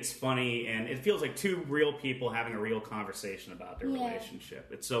witty, it's funny, and it feels like two real people having a real conversation about their relationship.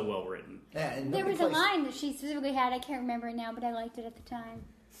 It's so well written. Yeah, and there was a line that she specifically had, I can't remember it now, but I liked it at the time.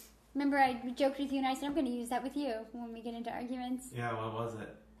 Remember I joked with you and I said, I'm going to use that with you when we get into arguments. Yeah, what was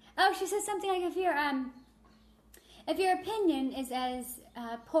it? Oh, she says something like, if your opinion is as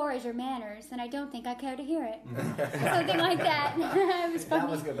poor as your manners, then I don't think I care to hear it. Something like that. It was funny. That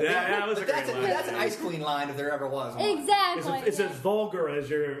was good. That was a great line. That's an Ice Queen line if there ever was one. Exactly. It's as vulgar as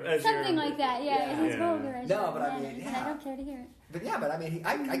your... Something like that, yeah. It's as vulgar as your but I mean, manners, and I don't care to hear it. But I mean,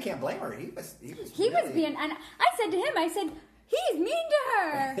 I can't blame her. He was being... And I said to him, he's mean to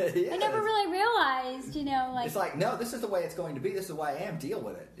her. I never really realized, It's like, no, this is the way it's going to be. This is why I am. Deal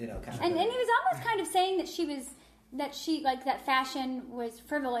with it, kind of. And he was almost kind of saying that fashion was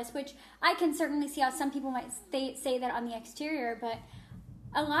frivolous, which I can certainly see how some people might say that on the exterior, but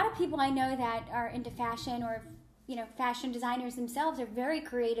a lot of people I know that are into fashion or fashion designers themselves are very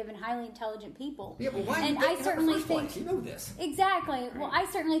creative and highly intelligent people. Yeah, but why? And I certainly think you know this exactly. Right. Well, I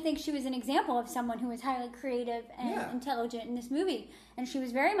certainly think she was an example of someone who was highly creative and intelligent in this movie, and she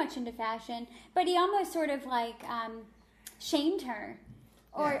was very much into fashion. But he almost sort of shamed her.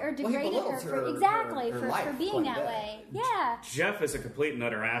 Or degraded her for being that way. Yeah. Jeff is a complete and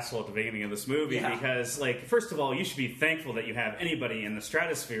utter asshole at the beginning of this movie because, first of all, you should be thankful that you have anybody in the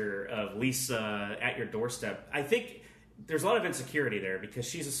stratosphere of Lisa at your doorstep. I think there's a lot of insecurity there because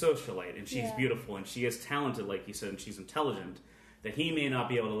she's a socialite and she's beautiful and she is talented, like you said, and she's intelligent. That he may not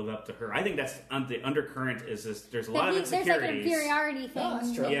be able to live up to her. I think that's the undercurrent. Is this? There's a lot of insecurities. There's an inferiority thing. Oh,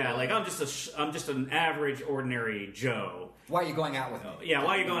 that's true. Yeah, I'm just an average, ordinary Joe. Why are you going out with me? Yeah,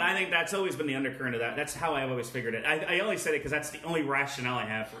 why are you going? I think that's always been the undercurrent of that. That's how I've always figured it. I only said it because that's the only rationale I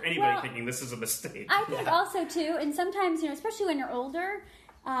have for anybody thinking this is a mistake. I think also too, and sometimes especially when you're older,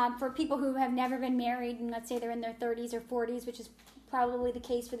 for people who have never been married, and let's say they're in their 30s or 40s, which is probably the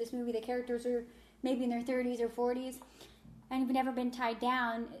case for this movie. The characters are maybe in their 30s or 40s. And have never been tied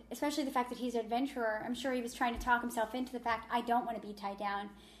down, especially the fact that he's an adventurer. I'm sure he was trying to talk himself into the fact, I don't want to be tied down.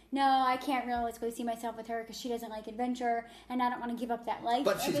 No, I can't realistically see myself with her because she doesn't like adventure, and I don't want to give up that life.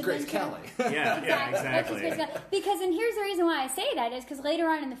 But she's Grace Kelly. Exactly. Because, and here's the reason why I say that, is because later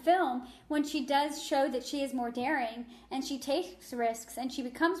on in the film, when she does show that she is more daring, and she takes risks, and she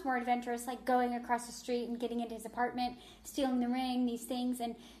becomes more adventurous, like going across the street and getting into his apartment, stealing the ring, these things,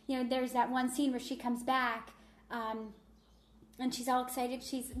 and, there's that one scene where she comes back, and she's all excited.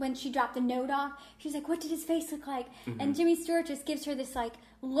 When she dropped the note off, she's like, what did his face look like? Mm-hmm. And Jimmy Stewart just gives her this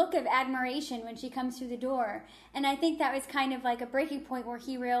look of admiration when she comes through the door. And I think that was kind of like a breaking point where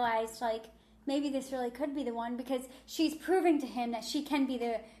he realized maybe this really could be the one, because she's proving to him that she can be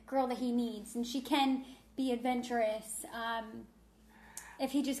the girl that he needs, and she can be adventurous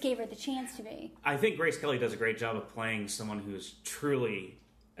if he just gave her the chance to be. I think Grace Kelly does a great job of playing someone who's truly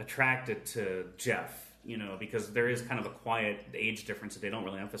attracted to Jeff, because there is kind of a quiet age difference that they don't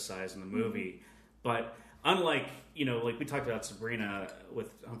really emphasize in the movie. But unlike, like we talked about Sabrina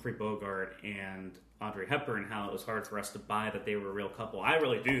with Humphrey Bogart and Audrey Hepburn, how it was hard for us to buy that they were a real couple. I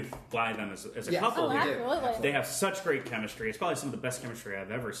really do buy them as a couple. Oh, absolutely. They have such great chemistry. It's probably some of the best chemistry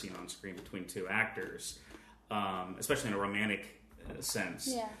I've ever seen on screen between two actors, especially in a romantic sense.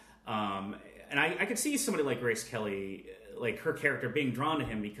 Yeah. And I could see somebody like Grace Kelly, like her character, being drawn to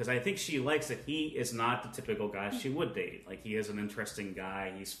him because I think she likes that he is not the typical guy she would date. Like, he is an interesting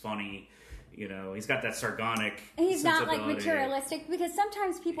guy. He's funny. He's got that sardonic And he's not like sensibility. materialistic, because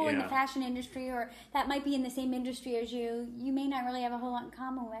sometimes people in the Yeah. fashion industry, or that might be in the same industry as you may not really have a whole lot in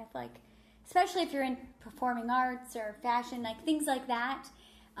common with, like, especially if you're in performing arts or fashion, like things like that.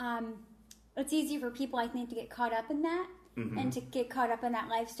 It's easy for people, I think, to get caught up in that. Mm-hmm. And to get caught up in that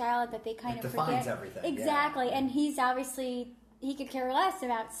lifestyle that they kind It of defines forget. everything, Exactly. yeah. And he's obviously, he could care less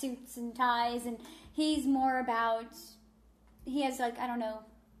about suits and ties, and he's more about, he has, like, I don't know,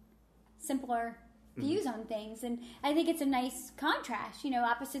 simpler views on things. And I think it's a nice contrast,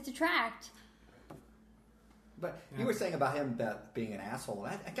 opposites attract. But you were saying about him being an asshole.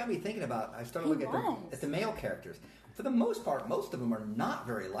 That got me thinking about, I started He looking was. at the male characters. For the most part, most of them are not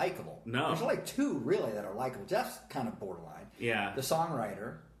very likable. No. There's only two, really, that are likable. Jeff's kind of borderline. Yeah. The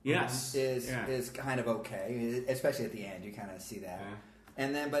songwriter Yes. is kind of okay, especially at the end. You kind of see that. Yeah.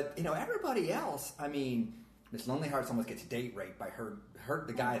 And then, but, everybody else, I mean, Miss Lonely Hearts almost gets date raped by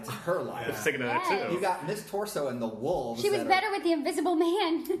the guy that's in her life. I was thinking of that Yes. too. You got Miss Torso and the Wolves. She was that are- better with the Invisible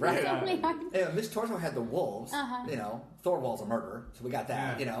Man. Right. It's only hard. Yeah, Miss Torso had the wolves. Uh-huh. Thorwald's a murderer, so we got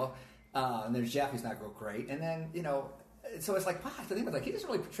that. Yeah. And there's Jeff, who's not real great. And then so it's like, wow, the thing was like he doesn't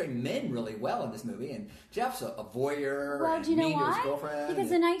really portray men really well in this movie. And Jeff's a voyeur. Well, and do you know mean to his why? girlfriend.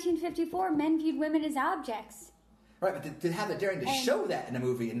 Because in 1954, men viewed women as objects. Right, but to have the daring to show that in a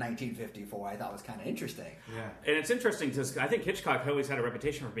movie in 1954, I thought was kind of interesting. Yeah. And it's interesting because I think Hitchcock always had a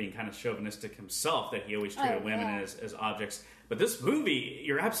reputation for being kind of chauvinistic himself, that he always treated women yeah. as objects. But this movie,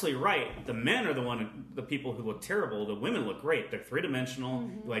 you're absolutely right. The men are the people who look terrible. The women look great. They're three-dimensional.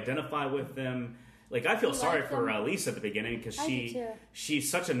 You identify with them. Like, I feel sorry for Lisa at the beginning because I do too.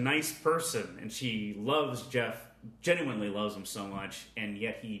 she's such a nice person and she loves Jeff, genuinely loves him so much, and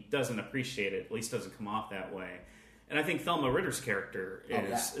yet he doesn't appreciate it. At least doesn't come off that way. And I think Thelma Ritter's character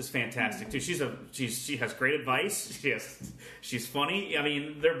is fantastic too. She has great advice. She's funny. I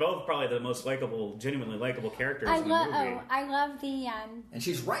mean, they're both probably the most likable, genuinely likable characters in the movie. I love the. And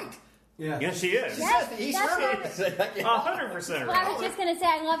she's right. Yeah. Yeah, she is. Yes, He's that's right. 100% Well, I right. was just going to say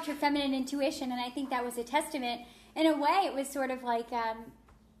I loved her feminine intuition, and I think that was a testament. In a way, it was sort of like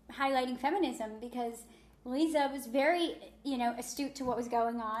highlighting feminism, because Lisa was very, astute to what was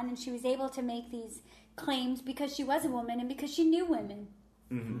going on, and she was able to make these claims because she was a woman and because she knew women.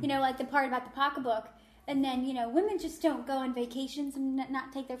 Mm-hmm. Like the part about the pocketbook. And then, women just don't go on vacations and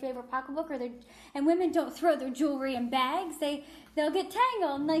not take their favorite pocketbook, and women don't throw their jewelry in bags. They'll get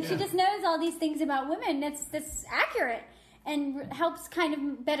tangled. Like, she just knows all these things about women. That's accurate and helps kind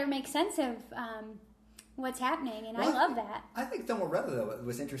of better make sense of what's happening. And I love that. I think Thelma Ritter, though,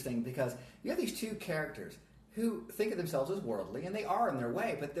 was interesting because you have these two characters who think of themselves as worldly, and they are in their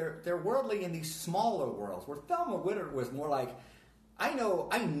way, but they're worldly in these smaller worlds, where Thelma Ritter was more like, I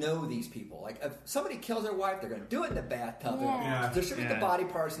know ththese people. Like, if somebody kills their wife, they're going to do it in the bathtub. They're going Yeah. to distribute the body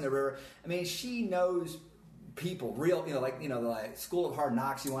parts in the river. I mean, she knows people, real, like School of Hard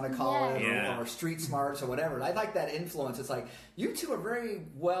Knocks, you want to call it, Yeah. or Street Smarts or whatever. I like that influence. It's like, you two are very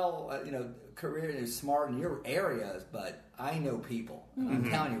well, career and smart in your areas, but I know people. And I'm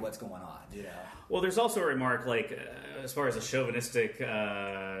telling you what's going on, Well, there's also a remark, like, as far as the chauvinistic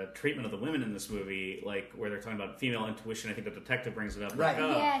treatment of the women in this movie, like, where they're talking about female intuition. I think the detective brings it up. Right.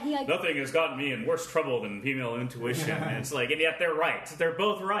 Like, Yeah, nothing has gotten me in worse trouble than female intuition. And it's like, and yet they're right. They're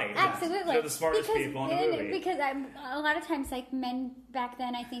both right. Absolutely. They're the smartest people in the movie. Because a lot of times, like, men back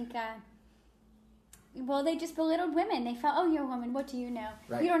then, I think... they just belittled women. They felt, oh, you're a woman. What do you know?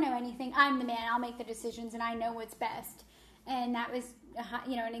 Right. You don't know anything. I'm the man. I'll make the decisions, and I know what's best. And that was,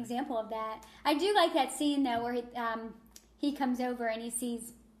 an example of that. I do like that scene, though, where he comes over and he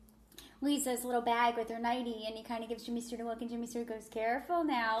sees Lisa's little bag with her nightie, and he kind of gives Jimmy Stewart a look, and Jimmy Stewart goes, "Careful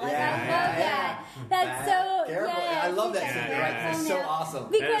now." Like, I love that. That's so. Careful. Yeah, I love that he's scene. like, Right? "Careful It's so now."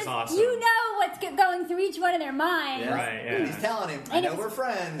 awesome. Because That is awesome. you know what's going through each one of their minds. Yeah. Right, yeah. He's telling him, I And know it was- we're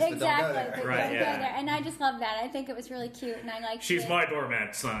friends, Exactly. but don't go but there. Right, don't yeah. go there. And I just love that. I think it was really cute, and I liked She's it. my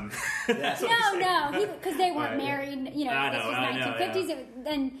doormat, son. That's No, because they weren't Right, yeah. married. You know, I this know, was I know, 1950s.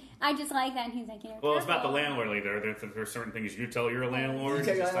 And I just like that. And he's like, Well, it's about the careful. landlord leader. There's certain things you tell your landlord. You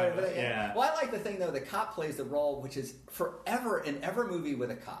take it's it just out, not- but yeah. Well, I like the thing though. The cop plays the role, which is forever in every movie with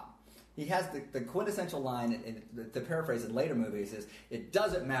a cop. He has the quintessential line, and to paraphrase in later movies, is "It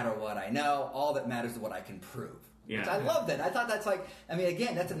doesn't matter what I know. All that matters is what I can prove." Yeah. Which I love that. I thought that's like. I mean,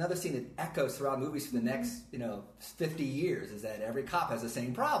 again, that's another scene that echoes throughout movies for the next 50 years. Is that every cop has the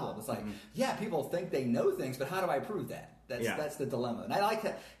same problem? It's like, yeah, people think they know things, but how do I prove that? That's the dilemma. And I like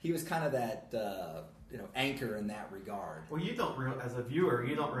that he was kind of that anchor in that regard. Well, you don't as a viewer,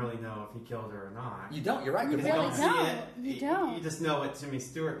 you don't really know if he killed her or not. You don't. You're right. You Good really point. see don't. it. You don't. You just know what Jimmy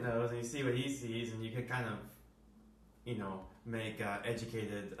Stewart knows, and you see what he sees, and you could kind of, make an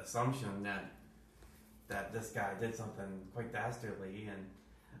educated assumption that this guy did something quite dastardly, and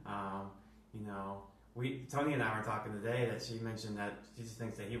Tony and I were talking today that she mentioned that she just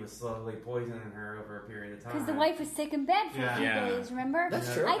thinks that he was slowly poisoning her over a period of time. Because the wife was sick in bed for a few Yeah. days, remember?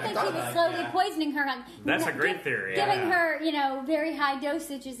 That's true. I I think thought he was about slowly that. poisoning her. That's a great theory, Giving yeah. her, very high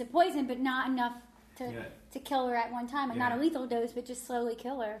dosages of poison, but not enough to kill her at one time. And not a Yeah. lethal dose, but just slowly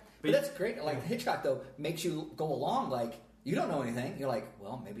kill her. But that's great. Like Hitchcock, though, makes you go along like you don't know anything. You're like,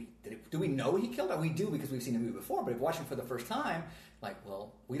 well, maybe do we know he killed her? We do because we've seen the movie before. But if watching for the first time, like,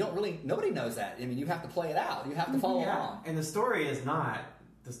 well, we don't really. Nobody knows that. I mean, you have to play it out. You have to follow along. And the story is not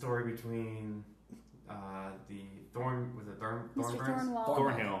the story between the Mr. Thornwall.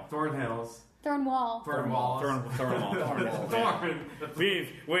 Thornhill. Thornhills. Thornwall.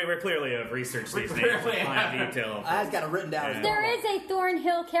 We're clearly have researched these names clearly in fine have. detail. I just got it written down. Yeah. There is a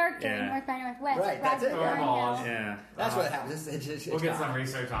Thornhill character in Yeah. North by Northwest. Right, that's it. Roger Thornwall. Thornhill. Yeah. That's what happens. It's We'll get Hitchcock. some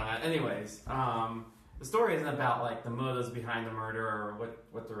research on that. Anyways, the story isn't about like the motives behind the murder or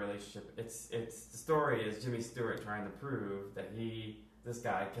what the relationship. It's the story is Jimmy Stewart trying to prove that this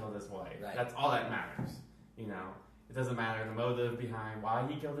guy killed his wife. Right. That's all that matters. It doesn't matter the motive behind why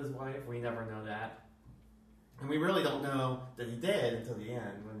he killed his wife. We never know that, and we really don't know that he did until the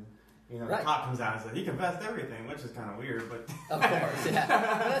end when. Right. The cop comes out and says he confessed everything, which is kind of weird, but Of course, yeah.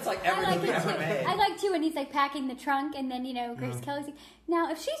 That's like every I like movie it ever too. made. I like too when he's like packing the trunk, and then Grace Kelly's like,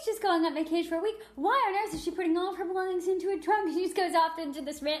 "Now, if she's just going on vacation for a week, why on earth is she putting all of her belongings into a trunk?" She just goes off into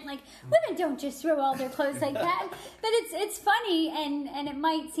this rant like, "Women don't just throw all their clothes like that." But it's funny, and it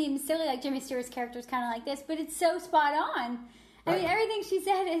might seem silly, like Jimmy Stewart's character is kind of like this, but it's so spot on. I mean, Right. everything she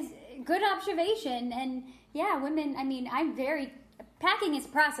said is good observation, and yeah, women. I mean, packing is a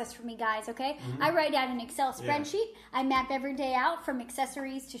process for me, guys, okay? I write out an Excel spreadsheet. I map every day out from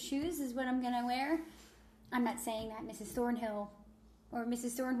accessories to shoes is what I'm going to wear. I'm not saying that Mrs. Thornhill or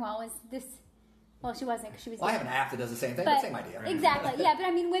Mrs. Thornwall was this... Well, she wasn't because she was... Well, I have an app that does the same thing, but same idea. Exactly, yeah. But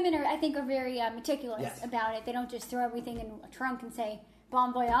I mean, women are very meticulous Yes. about it. They don't just throw everything in a trunk and say,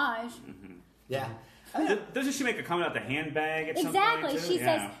 bon voyage. Yeah. Doesn't she make a comment about the handbag at some Exactly. point, too? She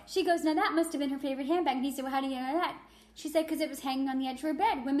Yeah. she goes, now that must have been her favorite handbag. And he said, well, how do you know that? She said, because it was hanging on the edge of her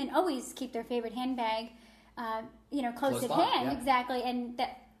bed. Women always keep their favorite handbag, close at by, hand. yeah. Exactly. And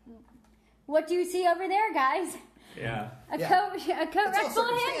what do you see over there, guys? Yeah. A Yeah. coat It's rack all full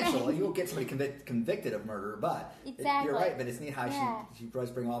of circumstantial. handbags. You will get somebody convicted of murder, but Exactly. you're right. But it's neat how Yeah.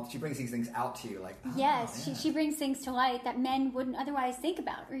 she brings these things out to you, like Yes, yeah. she brings things to light that men wouldn't otherwise think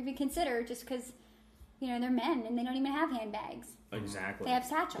about or even consider just because, they're men and they don't even have handbags. Exactly. They have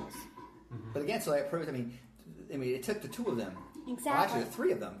satchels. But again, so that proves. I mean, it took the two of them, Exactly. well, actually the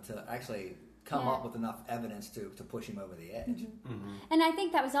three of them, to actually come Yeah. up with enough evidence to push him over the edge. And I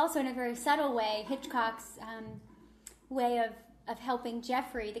think that was also in a very subtle way Hitchcock's way of helping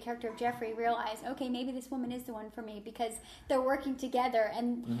Jeffrey, the character of Jeffrey, realize, okay, maybe this woman is the one for me because they're working together.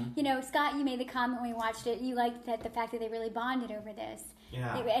 And, Scott, you made the comment when we watched it, you liked the fact that they really bonded over this.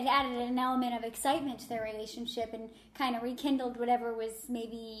 Yeah. It added an element of excitement to their relationship and kind of rekindled whatever was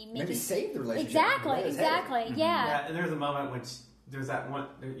maybe saved the relationship. Exactly, Right, exactly, yeah. Yeah, and there's a moment which there's that one.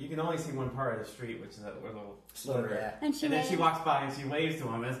 You can only see one part of the street, which is that little sliver. Yeah. And she then she waves. walks by and she waves to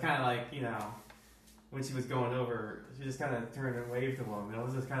him. And it's kind of like when she was going over, she just kind of turned and waved to him. And it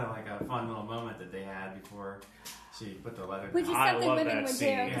was just kind of like a fun little moment that they had before she put the letter Which is down. something love women that would do,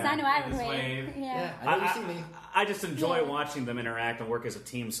 scene. because Yeah. I know I would Just wave. wave. Yeah. I know you see me. I just enjoy Yeah. watching them interact and work as a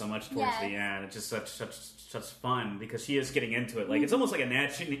team so much towards Yes. the end. It's just such fun because she is getting into it. Like it's almost like an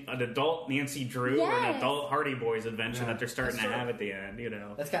adult Nancy Drew or an Yes. adult Hardy Boys adventure Yeah. that they're starting That's to true. have at the end. You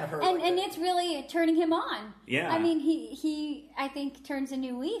know, That's kind of her. And it's really turning him on. Yeah. I mean, he I think turns a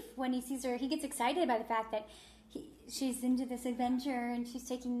new leaf when he sees her. He gets excited by the fact that she's into this adventure and she's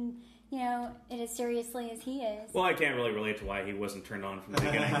taking, it as seriously as he is. well, I can't really relate to why he wasn't turned on from the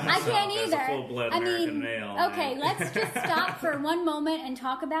beginning. I can't As either. a full-blood I American mean, male. okay, let's just stop for one moment and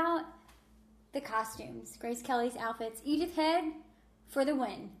talk about the costumes. Grace Kelly's outfits. Edith Head for the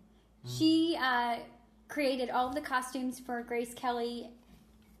win. She created all of the costumes for Grace Kelly,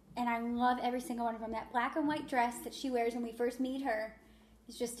 and I love every single one of them. That black and white dress that she wears when we first meet her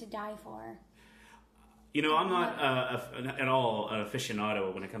is just to die for. You know, I'm not at all an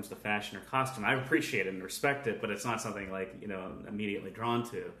aficionado when it comes to fashion or costume. I appreciate it and respect it, but it's not something I'm immediately drawn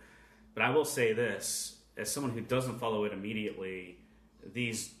to. But I will say this, as someone who doesn't follow it immediately,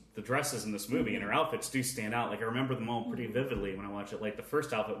 the dresses in this movie and her outfits do stand out. Like I remember them all pretty vividly when I watch it. Like the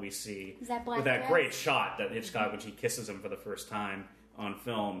first outfit we see Is that black with that dress? great shot that Hitchcock when she kisses him for the first time on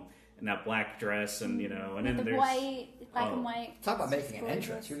film, and that black dress, and and then The there's black and white. Talk about making an Gorgeous.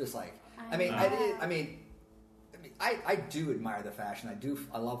 entrance. You're just like, I I do admire the fashion.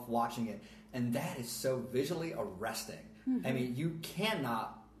 I love watching it, and that is so visually arresting. Mm-hmm. I mean, you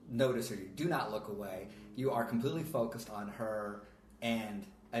cannot notice her. You do not look away. You are completely focused on her, and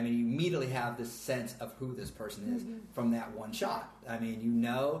I mean, you immediately have this sense of who this person is from that one shot. I mean,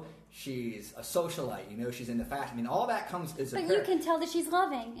 she's a socialite. She's into fashion. I mean, all that comes as But apparent. you can tell that she's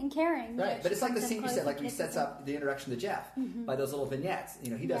loving and caring. Right, but She it's like the comes scene you up said, close like and he sets kisses him. up the introduction to Jeff by those little vignettes. He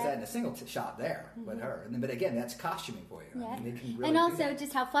does Yeah. that in a single shot there with her. And then, but again, that's costuming for you. Yeah. I mean, they can really And do also that.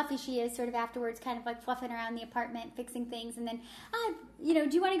 just how fluffy she is sort of afterwards, kind of like fluffing around the apartment, fixing things, and then, do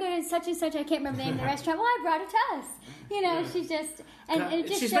you want to go to such and such, I can't remember the name of the restaurant, well, I brought it to us. She's just, and it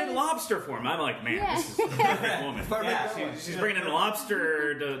just she's shows, made lobster for him. I'm like, man, Yeah. this is a perfect woman. Yeah, She's bringing in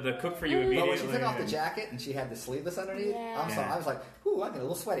lobster to cook for you But immediately. when she took off the jacket and she had the sleeveless underneath, Yeah. I was like, ooh, I'm getting a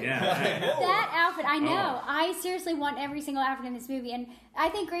little sweaty. Yeah. Like, whoa. that outfit, I know, Oh. I seriously want every single outfit in this movie, and I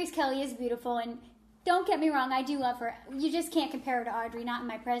think Grace Kelly is beautiful, and don't get me wrong, I do love her. You just can't compare her to Audrey, not in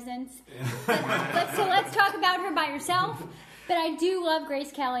my presence. So let's talk about her by herself. But I do love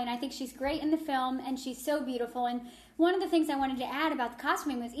Grace Kelly, and I think she's great in the film, and she's so beautiful. And one of the things I wanted to add about the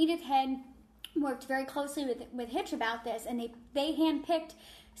costuming was Edith Head worked very closely with Hitch about this, and they handpicked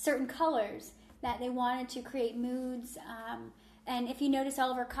certain colors that they wanted to create moods. And if you notice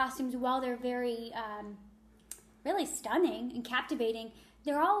all of her costumes, while they're very really stunning and captivating,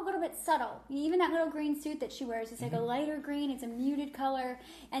 they're all a little bit subtle. Even that little green suit that she wears, it's like a lighter green, it's a muted color.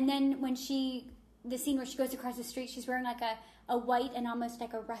 And then when the scene where she goes across the street, she's wearing like a white and almost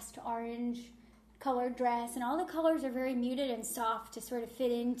like a rust orange colored dress. And all the colors are very muted and soft to sort of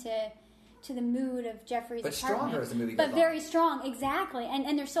fit into the mood of Jeffrey's But apartment. stronger as the movie goes But on. very strong, exactly.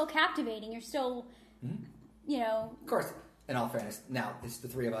 And they're still captivating. You're still, Of course, in all fairness, now it's the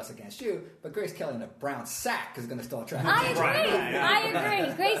three of us against you, but Grace Kelly in a brown sack is going to still attract I you. agree. Right. I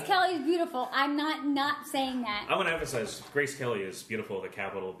agree. Grace Kelly is beautiful. I'm not saying that. I want to emphasize Grace Kelly is beautiful with a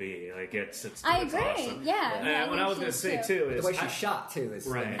capital B. Like it's I agree. awesome. Yeah. And what I was going to say too The is way she's shot, too, is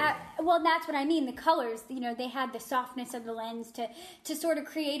Right. Well, that's what I mean. The colors, they had the softness of the lens to sort of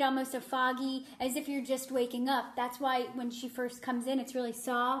create almost a foggy, as if you're just waking up. That's why when she first comes in, it's really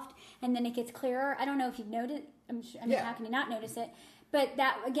soft, and then it gets clearer. I don't know if you've noticed. Yeah. How can you not notice it? But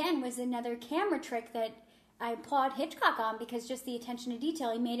that, again, was another camera trick that I applaud Hitchcock on, because just the attention to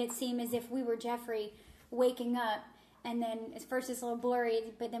detail, he made it seem as if we were Jeffrey waking up, and then at first it's a little blurry,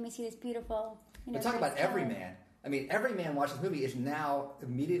 but then we see this beautiful, But talk Grace about every Kelly. man. I mean, every man watching this movie is now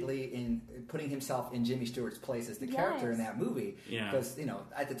immediately in putting himself in Jimmy Stewart's place as the character in Yes. that movie. Yeah. Because,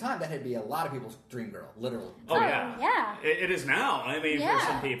 at the time, that had to be a lot of people's dream girl, literally. oh yeah, yeah. It is now. I mean, Yeah. for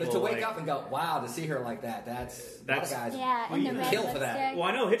some people, But to wake like- up and go, wow, to see her like that, that's a lot of guys Yeah, and the would red kill for that. lipstick. Well,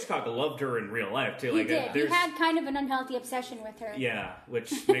 I know Hitchcock loved her in real life too. He Like, did. He there's had kind of an unhealthy obsession with her. yeah,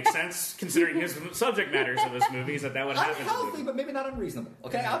 which makes sense considering his subject matters of this movie is that would happen. to Unhealthy, them. but maybe not unreasonable.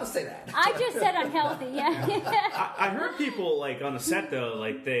 Okay, I'll just say that. I just said unhealthy. Yeah. I heard people like on the set though,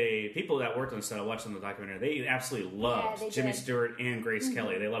 like people that worked on the set, I watched on the documentary, they absolutely loved they Jimmy did. Stewart and Grace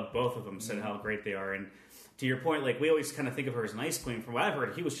Kelly. They loved both of them, said how great they are. And to your point, like we always kind of think of her as an ice queen. From what I've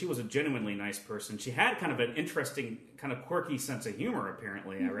heard, she was a genuinely nice person. She had kind of an interesting, kind of quirky sense of humor.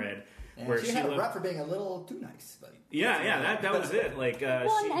 Apparently, I read. And where she had a rep for being a little too nice. But that was it. Like,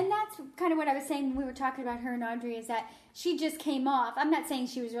 and that's kind of what I was saying when we were talking about her and Audrey, is that she just came off. I'm not saying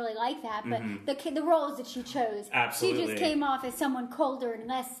she was really like that, but the roles that she chose, Absolutely. she just came off as someone colder and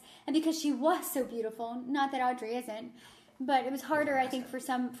less. And because she was so beautiful, not that Audrey isn't, but it was harder, I think,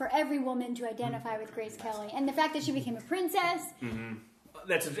 for every woman to identify with Grace Kelly. And the fact that she became a princess.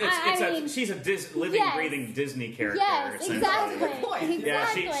 She's a living, breathing Disney character. Yes, exactly. Yeah,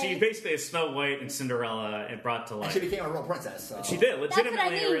 she basically is Snow White and Cinderella and brought to life. And she became a real princess. So. She did,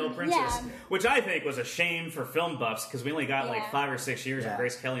 legitimately a real princess. Which I think was a shame for film buffs, because we only got like 5 or 6 years of Yeah.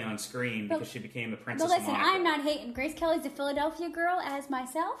 Grace Kelly on screen because she became the princess. But listen, Monaco. I'm not hating. Grace Kelly's a Philadelphia girl as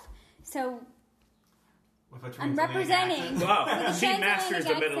myself, so With a I'm transatlantic representing. accent. Wow, she Transatlantic masters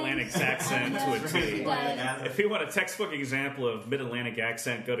the accent. Mid-Atlantic accent to a T. She does. If you want a textbook example of Mid-Atlantic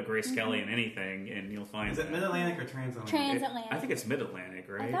accent, go to Grace Kelly in anything, and you'll find Is it Mid-Atlantic or Transatlantic? Transatlantic. I think it's Mid-Atlantic,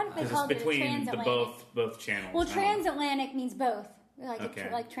 right? I thought they 'Cause called it's it between Transatlantic. both channels. Well, I don't know. transatlantic means both. Like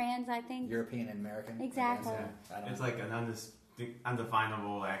Okay. like trans, I think. European and American. Exactly. I don't It's know. like an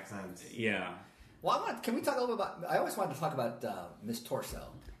undefinable accent. Yeah. Well, can we talk a little bit about? I always wanted to talk about Miss Torso.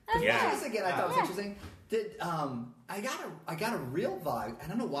 Yeah. This again, I thought was interesting. I got a real vibe. I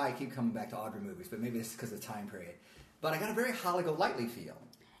don't know why I keep coming back to Audrey movies, but maybe it's because of the time period. But I got a very Holly Golightly feel.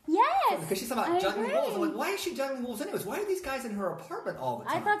 Yes. Because she's talking I about juggling agree. wolves. I'm like, why is she juggling wolves anyways? Why are these guys in her apartment all the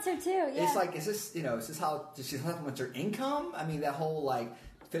I time? thought so too. Yeah. It's like, is this how does she supplement her income? I mean, that whole like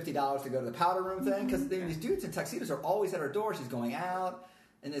 $50 to go to the powder room thing, because these dudes in tuxedos are always at her door. She's going out,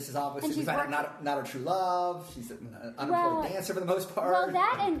 and this is obviously And we she's find out not her true love. She's an unemployed dancer for the most part. Well,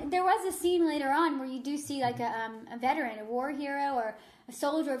 that and there was a scene later on where you do see like a veteran, a war hero, or a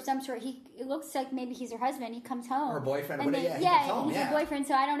soldier of some sort. It looks like maybe he's her husband. He comes home, Or a boyfriend, or and whatever, they- yeah, he comes home, he's yeah. her boyfriend.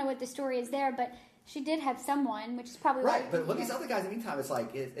 So I don't know what the story is there, but she did have someone, which is probably Right, why- but look, these other guys. In the meantime, it's like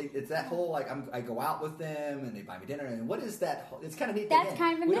it's that whole like I go out with them and they buy me dinner, and what is that? It's kind of neat. That's Again,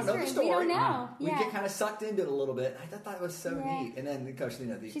 kind of a we don't know the mystery. We story. don't know. We Yeah. get kind of sucked into it a little bit. I thought it was so Yeah. neat, and then of course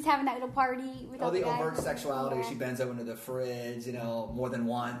she's having that little party with all the guys. overt sexuality. Yeah. She bends over into the fridge, more than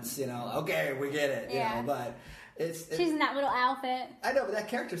once. Okay, we get it. Yeah. But it's She's in that little outfit. I know, but that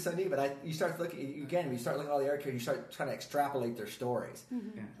character's so neat. But you start looking again. When you start looking at all the other characters, you start trying to extrapolate their stories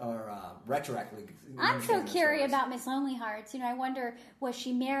or retroactively. I'm so understand their curious stories. about Miss Lonely Hearts. I wonder, was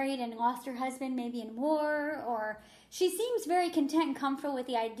she married and lost her husband maybe in war? Or she seems very content and comfortable with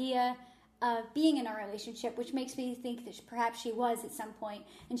the idea of being in a relationship, which makes me think that perhaps she was at some point,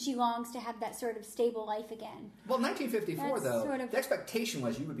 and she longs to have that sort of stable life again. Well, 1954, That's though, sort of- the expectation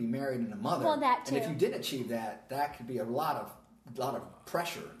was you would be married and a mother. Well, that And if too. you didn't achieve that, that could be a lot of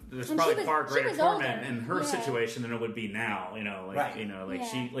pressure. There's And probably she was- far she greater was torment older. in her Yeah. situation than it would be now.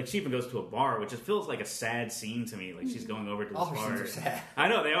 Right. She even goes to a bar, which just feels like a sad scene to me. Like she's going over to All this her bar. scenes are sad. I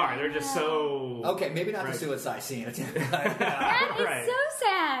know they are. They're just so Okay, maybe not Right. the suicide scene. That is Right. so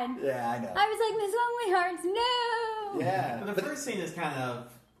sad. Yeah, I know. I was like, Miss Lonely Hearts, no! Yeah. But the first scene is kind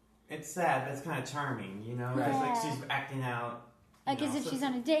of, it's sad, but it's kind of charming, It's Right. like she's acting out. Like as if she's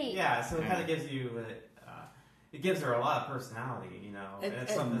on a date. Yeah, so it kind of gives you, it gives her a lot of personality, And-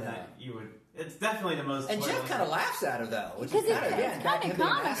 it's something and, that you would, it's definitely the most. And Jeff joyless- kind of laughs at her, though. Which Because is kind of, again, it's back kind of him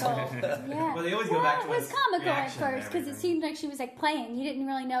being an asshole. comical. Yeah. Well, they always go back to it was his comical at reaction and first because it everything. seemed like she was like playing. You didn't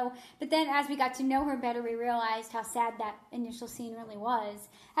really know. But then as we got to know her better, we realized how sad that initial scene really was.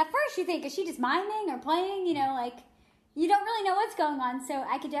 At first, you think, is she just miming or playing? Like you don't really know what's going on. So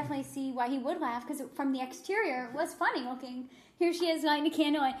I could definitely see why he would laugh because from the exterior, it was funny looking. Here she is lighting a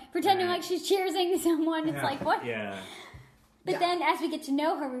candle and pretending Right. like she's cheersing to someone. It's Yeah. like what? Yeah. But Yeah. then as we get to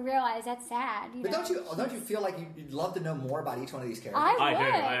know her, we realize that's sad. But don't you feel like you'd love to know more about each one of these characters? I I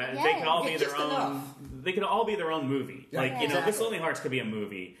do. would. They could all be Just their own. enough. They could all be their own movie. Yeah, Like exactly. Miss Lonely Hearts could be a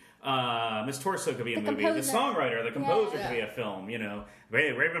movie. Miss Torso could be a The movie. composer. The songwriter, the composer Yeah. could be a film.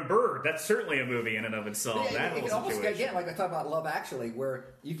 Hey, Raven Bird. That's certainly a movie in and of itself. Yeah, that it whole can almost situation. again, like I talked about Love Actually, where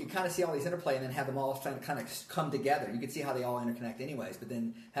you can kind of see all these interplay and then have them all kind of come together. You can see how they all interconnect, anyways, but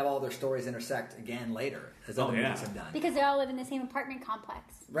then have all their stories intersect again later as other yeah. movies have done. because they all live in the same apartment complex.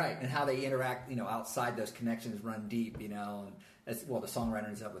 Right, and how they interact, outside those connections run deep, and the songwriter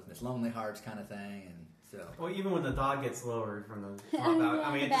ends up with Miss Lonely Hearts kind of thing, and so. Well, even when the dog gets lowered from the top out,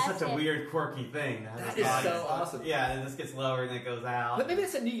 I mean, The it's just such a basket. weird, quirky thing. That this is dog so gets- awesome. Yeah, and this gets lowered and it goes out. But maybe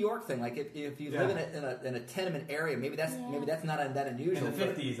it's a New York thing. Like if you Yeah. live in a tenement area, maybe that's not that in unusual. the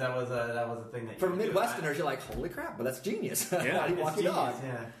 50s, that was a thing that For you could do. Midwesterners, you're like, holy crap! But that's genius. Yeah, How do you It's walk your dog?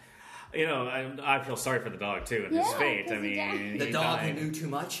 genius, yeah. I feel sorry for the dog too and his Yeah, fate. 'cause The he dog died. who knew too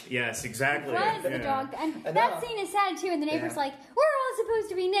much. Yes, exactly. Was the Yeah. dog. And I that know. scene is sad too. And the neighbor's Yeah. like, we're all supposed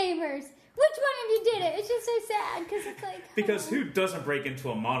to be neighbors. Which one of you did it? It's just so sad because it's like. Because oh. who doesn't break into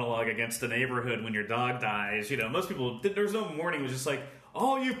a monologue against the neighborhood when your dog dies? Most people, there's no mourning. It was just like,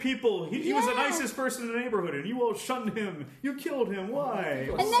 all you people, he was the Yeah. nicest person in the neighborhood, and you all shunned him. You killed him. Why?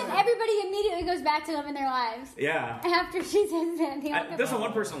 And then everybody immediately goes back to living their lives. Yeah. After she says that. Doesn't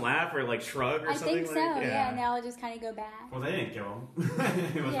one person laugh or like shrug or I something? think so, yeah. And they all just kind of go back. Well, they didn't kill him.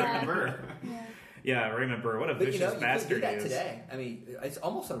 It was Yeah. Raymond Burr. Yeah. Yeah, Raymond Burr. What a But vicious you can't do bastard that he is. today. I mean, it's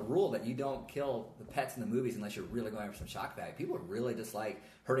almost a rule that you don't kill the pets in the movies unless you're really going for some shock value. People really dislike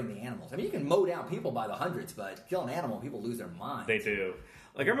hurting the animals. I mean, you can mow down people by the hundreds, but kill an animal, people lose their minds. They do.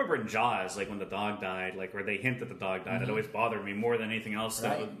 Like, I remember in Jaws, like, when the dog died, like, where they hint that the dog died, it always bothered me more than anything else,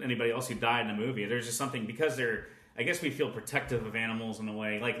 Right. anybody else who died in the movie. There's just something, because I guess we feel protective of animals in a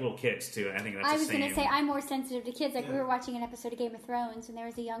way, like little kids, too. I think that's I the was same. going to say, I'm more sensitive to kids. Like, we Yeah. were watching an episode of Game of Thrones, and there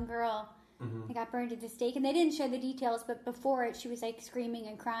was a young girl that got burned at the stake. And they didn't show the details, but before it, she was, like, screaming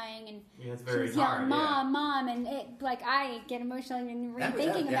and crying. And Yeah, it's she very was yelling, hard. Mom, Mom. And, I get emotional even That was-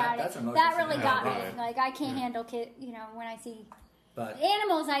 thinking yeah, about that's it. emotional. That really Yeah, got right. me. Like, I can't handle when I see But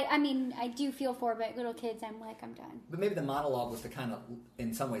animals, I mean, I do feel for, but little kids, I'm done. But maybe the monologue was to kind of,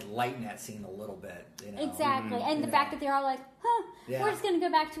 in some ways, lighten that scene a little bit. Exactly. And the Yeah. fact that they're all like, Yeah. we're just going to go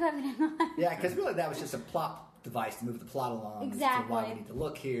back to having a life. Yeah, because really that was just a plot device to move the plot along. as to why we Exactly. need to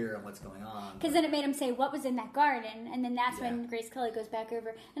look here and what's going on. Because then it made him say, what was in that garden? And then that's when Yeah. Grace Kelly goes back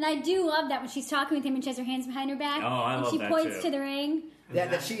over. And I do love that when she's talking with him and she has her hands behind her back. Oh, I and love she that, points too. to the ring. Yeah,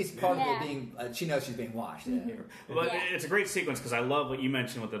 that she's part Yeah. of it being, she knows she's being watched. Yeah. Well, Yeah. it's a great sequence because I love what you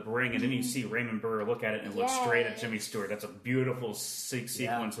mentioned with the ring, and then you see Raymond Burr look at it and look straight at Yes. Jimmy Stewart. That's a beautiful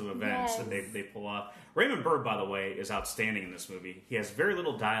sequence of events that Yes. they pull off. Raymond Burr, by the way, is outstanding in this movie. He has very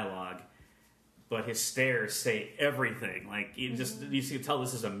little dialogue, but his stares say everything. Like you can tell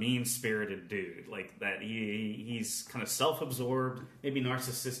this is a mean-spirited dude. Like that he's kind of self-absorbed, maybe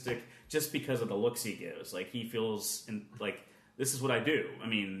narcissistic, just because of the looks he gives. Like he feels like this is what I do. I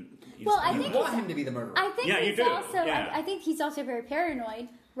mean, Well, I You think want he's- him to be the murderer. I think Yeah, you he's do. also. Yeah. I think he's also very paranoid,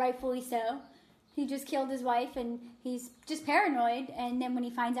 rightfully so. He just killed his wife, and he's just paranoid. And then when he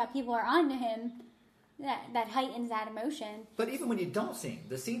finds out people are onto him, that heightens that emotion. But even when you don't see him,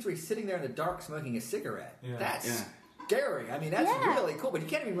 the scenes where he's sitting there in the dark smoking a cigarette, Yeah. that's Yeah. scary. I mean, that's Yeah. really cool, but you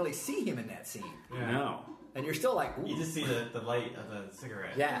can't even really see him in that scene. Yeah. no. And you're still like, ooh. You just see the light of the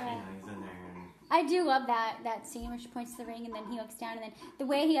cigarette. Yeah. You know, he's in there. And I do love that scene where she points to the ring and then he looks down and then the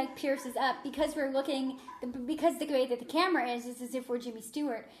way he like pierces up because we're looking because the way that the camera is as if we're Jimmy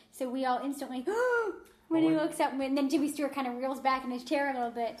Stewart, so we all instantly when he looks up and then Jimmy Stewart kind of reels back in his chair a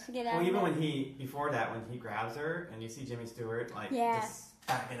little bit to get out. well, of even it. when before that, when he grabs her and you see Jimmy Stewart like Yeah. just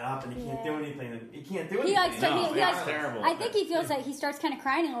backing up and he can't Yeah. do anything, and he can't do He anything. like start, No, he that's like, terrible. I think he feels like he starts kind of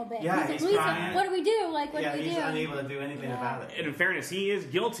crying a little bit. Yeah, he's he's like, crying. what do we do? Like, what yeah, do we he's do? unable to do anything Yeah. about it. And in fairness, he is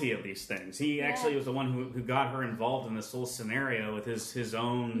guilty of these things. He actually was the one who got her involved in this whole scenario with his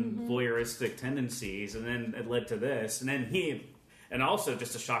own voyeuristic tendencies, and then it led to this. And then and also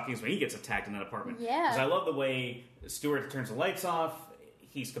just as shocking is when he gets attacked in that apartment. Yeah. Because I love the way Stewart turns the lights off.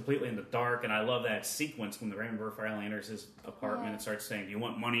 He's completely in the dark, and I love that sequence when the Raymond Burr finally enters his apartment and starts saying, "Do you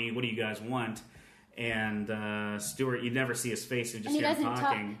want money? What do you guys want?" And Stewart, you never see his face; you just And he hear him doesn't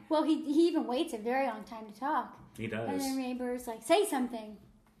talking. talk. Well, he even waits a very long time to talk. He And does. then Rainbow's like, say something.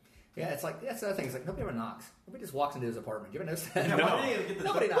 Yeah, it's like that's the other thing. It's like nobody ever knocks. Nobody just walks into his apartment. You ever notice that? Yeah, No. why didn't he get the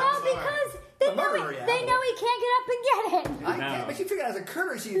Nobody door? knocks. Well, because they The know, murderer, yeah. they know he can't get up and get it. I No. can't, but you figure out as a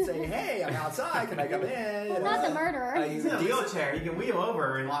courtesy, you'd say, "Hey, I'm outside. Can I come in?" Well, not the murderer. Are you He's in a decent? wheelchair. He can wheel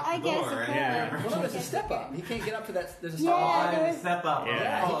over and lock I the guess door. it right? could. Yeah. Well, no, there's a step up. He can't get up to that. There's a step Yeah. Oh, up. I had to step up.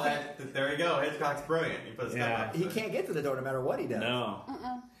 Yeah. Oh, there you go. Hitchcock's brilliant. He put a step Yeah. up. He can't get to the door no matter what he does. No.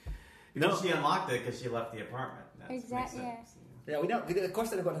 Because she unlocked it because she left the apartment. That makes Exactly, sense. Yeah, we don't. Of course,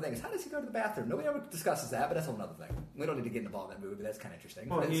 the thing is, how does he go to the bathroom? Nobody ever discusses that, but that's another thing. We don't need to get involved in that movie, but that's kind of interesting.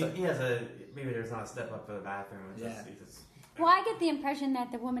 Well, But it's he has maybe there's not a step up for the bathroom. It's just, Yeah. he just, Well, I get the impression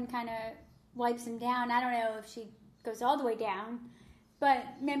that the woman kind of wipes him down. I don't know if she goes all the way down. But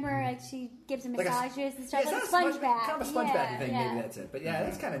remember, like, she gives him Like a- massages and yeah, stuff, it's like a not sponge bath. kind of a sponge bath thing. yeah. Maybe that's it. But yeah,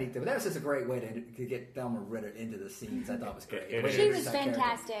 that's kind of neat. But that was just a great way to get Thelma Ritter into the scenes. I thought was great. It The way is. She they was introduced that character.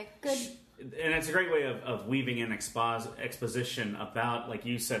 fantastic. Good. And it's a great way of weaving in exposition about, like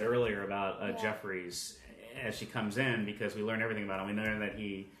you said earlier, about Yeah. Jeffries as she comes in, because we learn everything about him. We learn that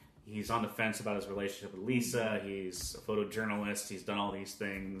he's on the fence about his relationship with Lisa. He's a photojournalist. He's done all these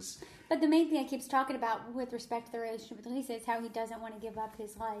things. But the main thing I keeps talking about with respect to the relationship with Lisa is how he doesn't want to give up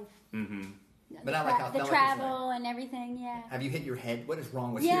his life. Mm-hmm. But I like how the Thelma is travel and everything. Yeah. Have you hit your head? What is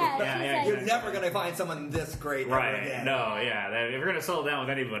wrong with Yeah, you? she's like- You're exactly. never going to find someone this great ever Right? again. No, yeah. If you're gonna settle down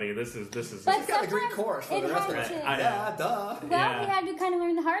with anybody, this is. But She's got the Greek sometimes chorus for it the rest of had it. to- Yeah, duh. Well, Yeah. he had to kind of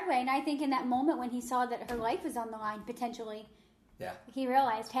learn the hard way, and I think in that moment when he saw that her life was on the line potentially, Yeah. he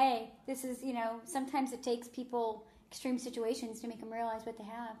realized, hey, this is, sometimes it takes people extreme situations to make them realize what they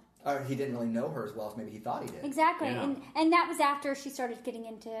have. Or he didn't really know her as well as maybe he thought he did. Exactly, Yeah. and that was after she started getting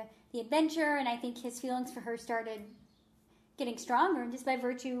into the adventure, and I think his feelings for her started getting stronger, just by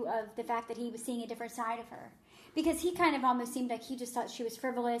virtue of the fact that he was seeing a different side of her. Because he kind of almost seemed like he just thought she was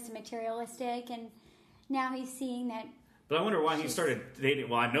frivolous and materialistic, and now he's seeing that. But I wonder why he started dating.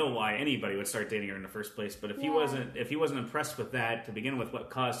 Well, I know why anybody would start dating her in the first place. But if he wasn't impressed with that to begin with, what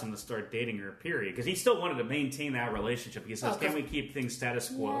caused him to start dating her? Period. Because he still wanted to maintain that relationship. He says, "Can we keep things status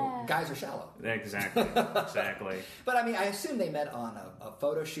quo?" Yeah. Guys are shallow. Exactly. Exactly. But I mean, I assume they met on a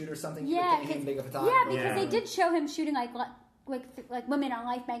photo shoot or something. You would Yeah, think him being a because photographer. Yeah. they did show him shooting like Women on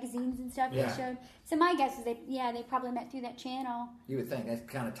Life magazines and stuff. Yeah. They showed. So my guess is they probably met through that channel. You would think that's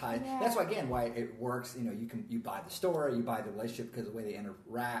kind of tied. Yeah. That's why again why it works. You buy the story, you buy the relationship because of the way they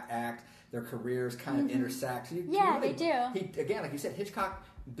interact, their careers kind of intersect. So They do. Again, like you said, Hitchcock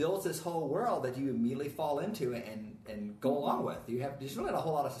builds this whole world that you immediately fall into and go along with. There's really not a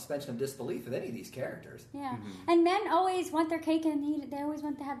whole lot of suspension of disbelief with any of these characters. Yeah, and men always want their cake and eat it. They always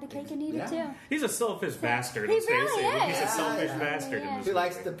want to have the cake and eat it too. He's a selfish bastard. He let's face really it. is. He's a selfish Yeah. bastard. Yeah. In this He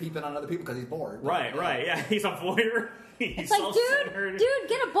likes movie. to peep in on other people because he's bored. Right. Yeah. He's a voyeur. He's It's like, dude,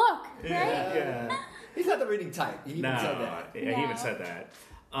 get a book, right? Yeah. He's not the reading type. He even said that. Yeah, he No. even said that.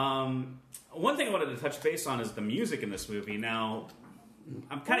 One thing I wanted to touch base on is the music in this movie. Now,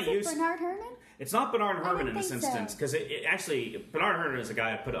 I'm kind of Was it used. Bernard Herrmann? It's not Bernard I Herrmann didn't in this think so. instance because it actually Bernard Herrmann is a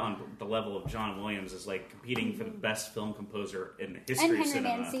guy I put on the level of John Williams as like competing for the best film composer in the history And of Henry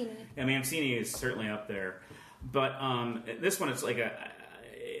cinema. Mancini. And Mancini is certainly up there, but this one it's like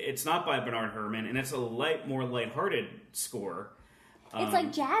it's not by Bernard Herrmann and it's a more lighthearted score. It's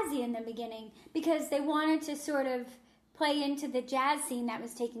like jazzy in the beginning because they wanted to sort of play into the jazz scene that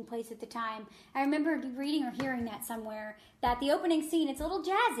was taking place at the time. I remember reading or hearing that somewhere, that the opening scene, it's a little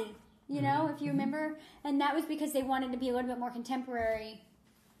jazzy, if you remember. And that was because they wanted to be a little bit more contemporary.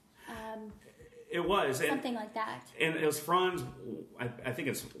 It was Something like that. And it was Franz, I think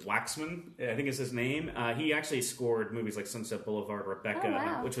it's Waxman, I think is his name. He actually scored movies like Sunset Boulevard, Rebecca, Oh,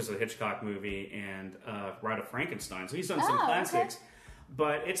 wow. which was a Hitchcock movie, and Bride of Frankenstein. So he's done some Oh, okay. classics.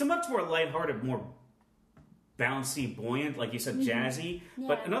 But it's a much more lighthearted, more bouncy, buoyant, like you said, jazzy.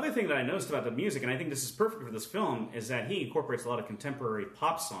 But Yeah. another thing that I noticed about the music, and I think this is perfect for this film, is that he incorporates a lot of contemporary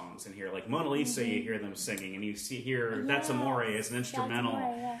pop songs in here. Like Mona Lisa, you hear them singing, and you hear That's Amore as an instrumental.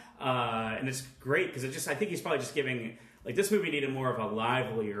 Amore, yeah. And it's great because I think he's probably just giving, like, this movie needed more of a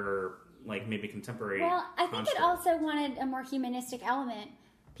livelier, like, maybe contemporary Well, I think it construct. also wanted a more humanistic element.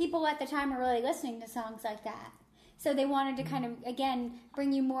 People at the time were really listening to songs like that. So they wanted to kind of, again,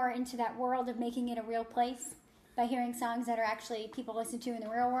 bring you more into that world of making it a real place by hearing songs that are actually people listen to in the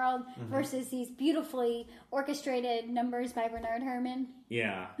real world versus these beautifully orchestrated numbers by Bernard Herrmann.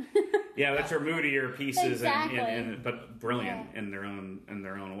 Yeah, which are moodier pieces, Exactly. but brilliant in their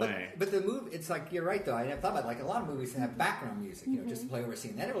own way. But the movie, it's like, you're right though. I never thought about it. Like a lot of movies have background music, just to play over a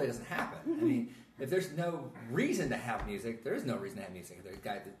scene. That really doesn't happen. I mean, if there's no reason to have music, there is no reason to have music. There's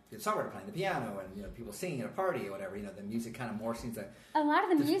the songwriter playing the piano and people singing at a party or whatever. The music kind of morphs into A lot of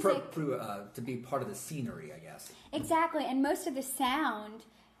the music... to be part of the scenery, I guess. Exactly, and most of the sound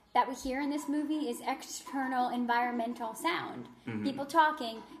that we hear in this movie is external environmental sound. People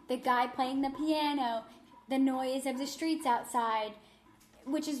talking, the guy playing the piano, the noise of the streets outside,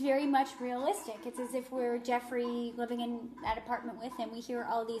 which is very much realistic. It's as if we're Jeffrey living in that apartment with him. We hear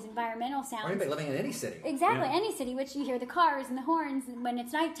all these environmental sounds. Or anybody living in any city. Exactly, Yeah. any city, which you hear the cars and the horns when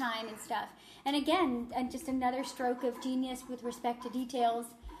it's nighttime and stuff. And again, just another stroke of genius with respect to details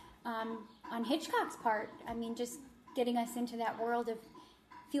on Hitchcock's part. I mean, just getting us into that world of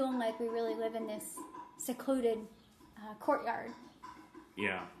feeling like we really live in this secluded courtyard.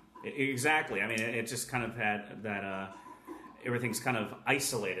 Yeah, exactly. I mean, it just kind of had that. Everything's kind of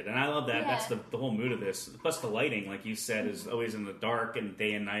isolated, and I love that. Yeah. That's the whole mood of this. Plus, the lighting, like you said, is always in the dark, and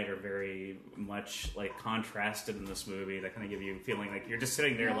day and night are very much like contrasted in this movie. That kind of give you a feeling like you're just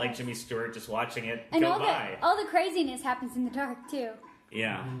sitting there, Yes. like Jimmy Stewart, just watching it And go all by. the craziness happens in the dark, too,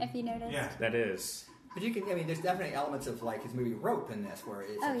 Yeah, if you noticed. Yeah. that is. But there's definitely elements of like his movie Rope in this, where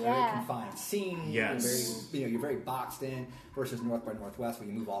it's Oh, a very yeah. confined scene. Yes. You're very boxed in versus North by Northwest, where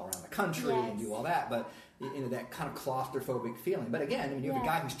you move all around the country and Yes. do all that. But that kind of claustrophobic feeling. But again, you have a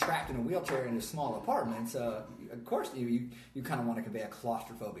guy who's trapped in a wheelchair in a small apartment, so of course you kind of want to convey a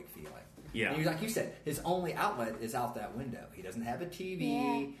claustrophobic feeling. Yeah. And like you said, his only outlet is out that window. He doesn't have a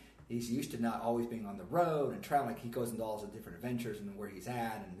TV. Yeah. He's used to not always being on the road and traveling. He goes into all the different adventures and where he's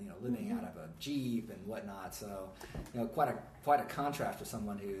at, and living out of a Jeep and whatnot. So, quite a contrast to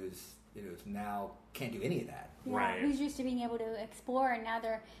someone who's now can't do any of that. Yeah, Right. who's used to being able to explore, and now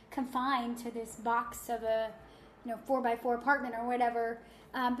they're confined to this box of a 4x4 apartment or whatever.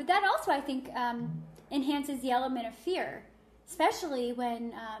 But that also, I think, enhances the element of fear, especially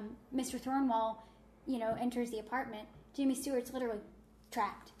when Mr. Thornwall, enters the apartment. Jimmy Stewart's literally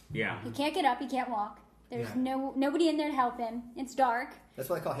trapped. Yeah. He can't get up. He can't walk. There's nobody in there to help him. It's dark. That's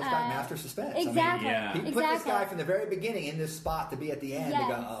what I call Hitchcock master suspense. Exactly. yeah. He put this guy from the very beginning in this spot to be at the end to go,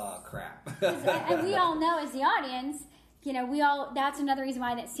 Yes. oh crap. And we all know as the audience, that's another reason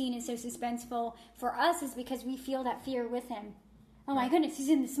why that scene is so suspenseful for us, is because we feel that fear with him. Oh my goodness, he's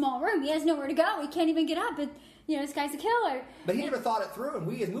in the small room. He has nowhere to go. He can't even get up. But this guy's a killer. But he never thought it through, and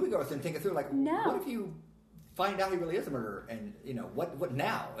we as moviegoers didn't think it through. Like, No. what if you find out he really is a murderer, and what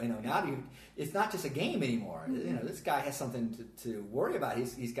now? Now it's not just a game anymore. This guy has something to worry about.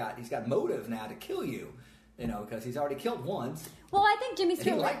 He's got motive now to kill you. Because he's already killed once. Well, I think Jimmy And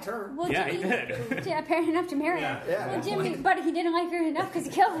Stewart he liked her. Well, Yeah, Jimmy, he did. Yeah, apparently enough to marry her. Yeah, well, good Jimmy, point. but he didn't like her enough because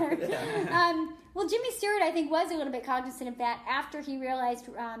he killed her. Well, Jimmy Stewart, I think, was a little bit cognizant of that after he realized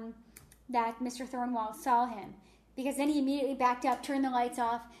that Mr. Thornwall saw him, because then he immediately backed up, turned the lights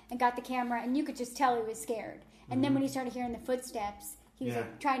off, and got the camera, and you could just tell he was scared. And then when he started hearing the footsteps, he was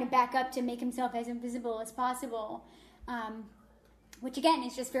trying to back up to make himself as invisible as possible. Which again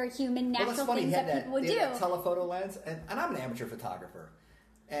is just very human, natural that's funny. things He had that people would he do. had that telephoto lens, and I'm an amateur photographer,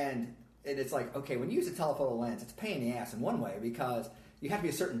 and it's like, okay, when you use a telephoto lens, it's a pain in the ass in one way because you have to be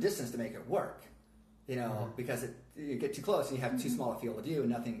a certain distance to make it work. Because you get too close and you have too small a field of view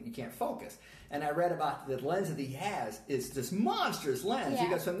and you can't focus. And I read about the lens that he has is this monstrous lens. Yeah. He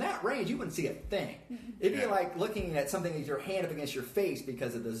goes, from that range, you wouldn't see a thing. It'd be like looking at something with your hand up against your face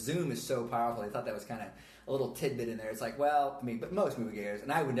because of the zoom is so powerful. I thought that was kind of a little tidbit in there. It's like, but most moviegoers,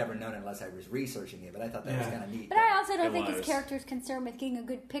 and I would never known it unless I was researching it, but I thought that was kind of neat. But I also don't It think was. his character's concerned with getting a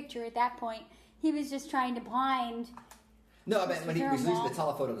good picture at that point. He was just trying to blind. No, but when he was using Thornwall. the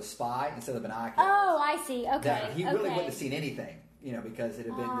telephoto to spy instead of binoculars. Oh, I see. Okay. That he really okay. wouldn't have seen anything, because it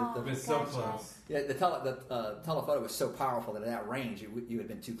had been It was so Gotcha. close. the telephoto was so powerful that at that range you had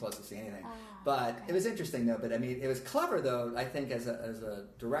been too close to see anything. But it was interesting though. But I mean, it was clever though. I think as a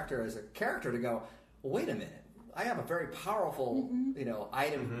director, as a character, to go, well, wait a minute. I have a very powerful,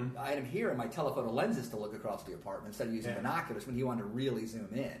 item here in my telephoto lenses to look across the apartment instead of using binoculars when he wanted to really zoom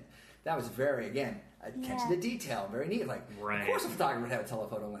in. That was very, again, attention to detail, very neat. Like, Right. of course a photographer would have a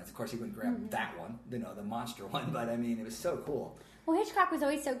telephoto lens. Of course he wouldn't grab that one, the monster one. But I mean, it was so cool. Well, Hitchcock was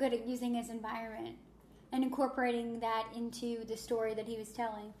always so good at using his environment and incorporating that into the story that he was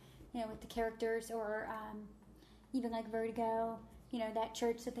telling, with the characters, or even like Vertigo, that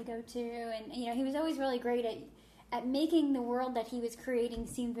church that they go to. And, he was always really great at making the world that he was creating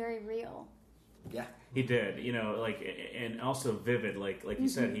seem very real. Yeah. He did, and also vivid. Like you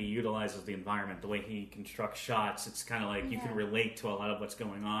said, he utilizes the environment, the way he constructs shots. It's kind of like you can relate to a lot of what's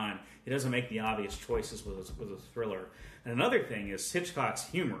going on. He doesn't make the obvious choices with a thriller. And another thing is Hitchcock's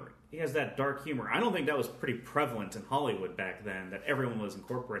humor. He has that dark humor. I don't think that was pretty prevalent in Hollywood back then, that everyone was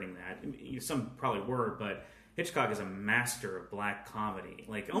incorporating that. Some probably were, but Hitchcock is a master of black comedy.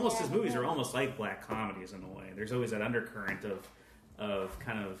 Like, almost his movies are almost like black comedies in a way. There's always that undercurrent of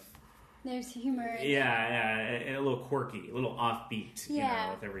kind of... There's humor. and a little quirky, a little offbeat,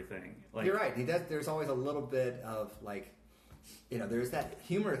 with everything. Like, You're right. He does. There's always a little bit of there's that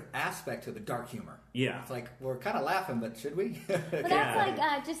humor aspect to the dark humor. Yeah. It's like, we're kind of laughing, but should we? Well, that's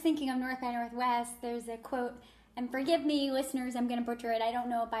like, just thinking of North by Northwest, there's a quote, and forgive me, listeners, I'm going to butcher it, I don't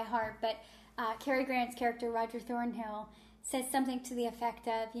know it by heart, but Cary Grant's character, Roger Thornhill, says something to the effect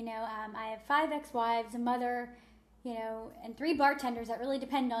of, I have 5 ex-wives, a mother, and 3 bartenders that really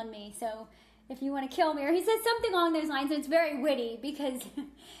depend on me, so if you want to kill me, or he says something along those lines, and it's very witty, because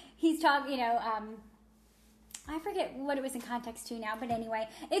he's talking, I forget what it was in context to now, but anyway,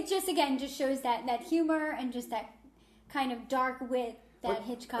 it just shows that humor and just that kind of dark wit that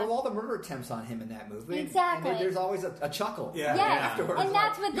Hitchcock... Well, all the murder attempts on him in that movie. Exactly. And there's always a chuckle. Yeah. Yes, Afterwards, and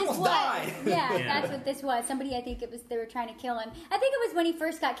that's what you this almost was. died. Yeah, Yeah. that's what this was. Somebody, I think they were trying to kill him. I think it was when he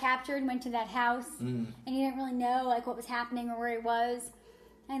first got captured and went to that house, and he didn't really know what was happening or where he was.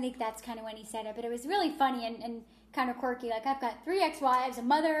 I think that's kind of when he said it, but it was really funny and kind of quirky. Like, I've got 3 ex-wives, a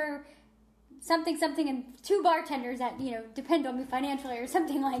mother, something and two bartenders that depend on me financially or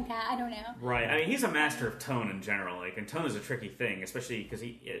something like that. I don't know. Right. I mean, he's a master of tone in general. Like, and tone is a tricky thing, especially because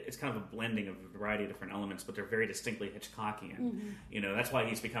it's kind of a blending of a variety of different elements, but they're very distinctly Hitchcockian. That's why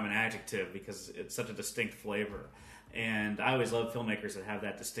he's become an adjective, because it's such a distinct flavor. And I always love filmmakers that have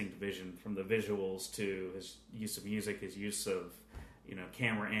that distinct vision, from the visuals to his use of music, his use of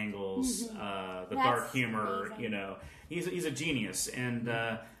camera angles, the dark humor. Amazing. He's a genius, and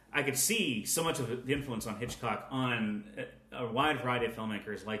I could see so much of the influence on Hitchcock on a wide variety of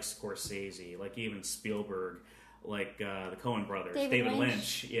filmmakers like Scorsese, like even Spielberg, like the Coen brothers, David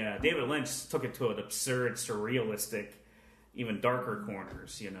Lynch. Yeah, David Lynch took it to an absurd, surrealistic, even darker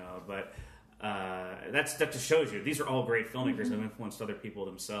corners, But that just shows you these are all great filmmakers that have influenced other people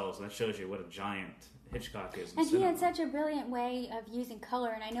themselves, and that shows you what a giant Hitchcock is. And he had such a brilliant way of using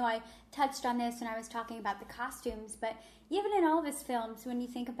color, and I know I touched on this when I was talking about the costumes, but even in all of his films, when you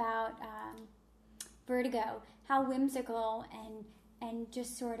think about Vertigo, how whimsical and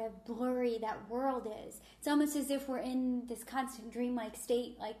just sort of blurry that world is. It's almost as if we're in this constant dreamlike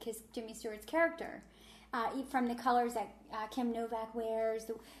state, like Jimmy Stewart's character. From the colors that Kim Novak wears,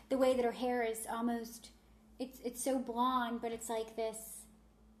 the way that her hair is almost, it's so blonde, but it's like this,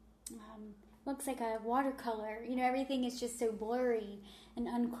 looks like a watercolor. Everything is just so blurry and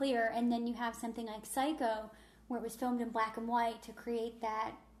unclear. And then you have something like Psycho, where it was filmed in black and white to create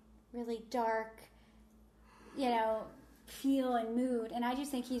that really dark, feel and mood. And I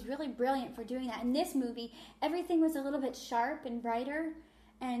just think he's really brilliant for doing that. In this movie, everything was a little bit sharp and brighter.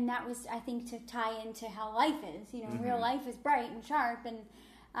 And that was, I think, to tie into how life is. Real life is bright and sharp. And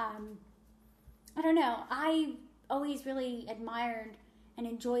I don't know. I always really admired and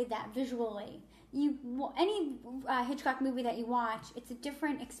enjoyed that visually. Any Hitchcock movie that you watch, it's a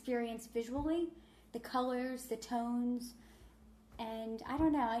different experience visually. The colors, the tones, and I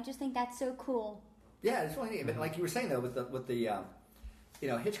don't know. I just think that's so cool. Yeah, it's really neat. But like you were saying though, with the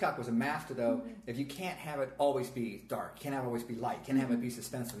Hitchcock was a master though. If you can't have it always be dark, can't have it always be light, can't have it be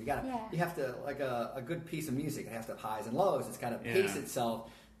suspenseful. You have to like a good piece of music. It has to have highs and lows. It's got to pace itself.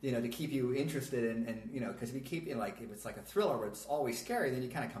 To keep you interested in because if you keep if it's like a thriller where it's always scary, then you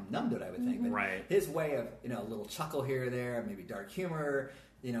kind of come numb to it, I would think. But right. His way of a little chuckle here or there, maybe dark humor.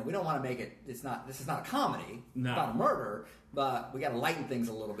 We don't want to make it. This is not a comedy. No. It's not a murder, but we got to lighten things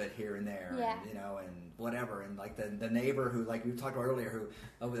a little bit here and there. Yeah. And whatever. And like the neighbor who, like we talked about earlier, who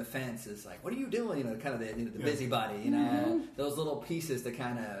over the fence is like, "What are you doing?" Kind of the busybody. Those little pieces to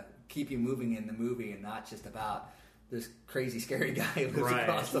kind of keep you moving in the movie and not just about this crazy, scary guy who lives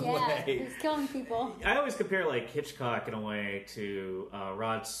across the way. He's killing people. I always compare like Hitchcock in a way to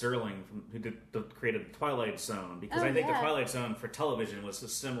Rod Serling, who created The Twilight Zone, because I think The Twilight Zone for television was a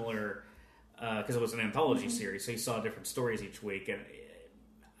similar, because it was an anthology series, so you saw different stories each week, and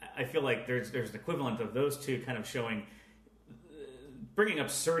I feel like there's an equivalent of those two kind of showing, bringing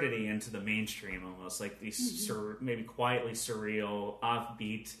absurdity into the mainstream almost, like these maybe quietly surreal,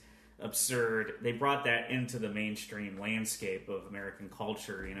 offbeat, absurd. They brought that into the mainstream landscape of American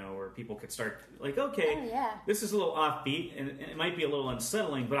culture, where people could start like, this is a little offbeat and it might be a little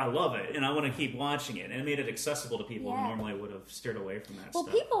unsettling, but I love it and I want to keep watching it. And it made it accessible to people who normally would have steered away from that stuff.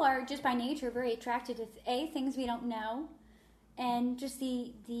 Well, people are just by nature very attracted to things we don't know, and just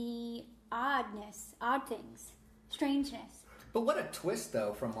the odd things, strangeness. But what a twist,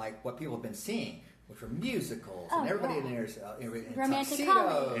 though, from like what people have been seeing, which were musicals, and everybody in there's romantic tuxedos,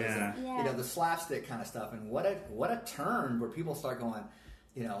 comedies, and the slapstick kind of stuff. And what a turn where people start going,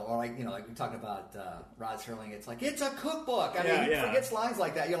 or like we're talking about Rod Serling. It's like, it's a cookbook. I mean, he forgets lines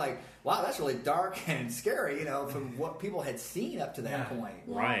like that. You're like, wow, that's really dark and scary. From what people had seen up to that point.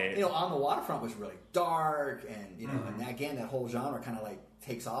 Right. On the Waterfront was really dark, and and again that whole genre kind of like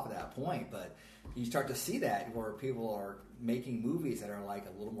takes off at that point, but. You start to see that where people are making movies that are like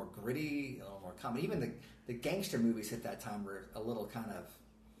a little more gritty, a little more comedy. Even the gangster movies at that time were a little kind of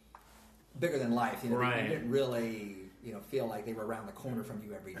bigger than life. You didn't really feel like they were around the corner from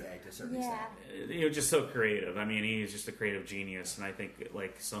you every day to a certain extent. Just so creative. I mean, he's just a creative genius, and I think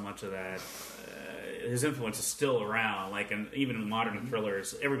like so much of that, his influence is still around. Like, and even in modern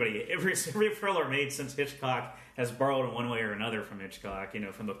thrillers, every thriller made since Hitchcock has borrowed in one way or another from Hitchcock.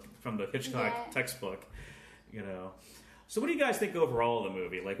 From the Hitchcock textbook. So, what do you guys think overall of the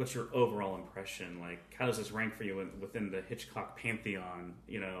movie? Like, what's your overall impression? Like, how does this rank for you within the Hitchcock pantheon?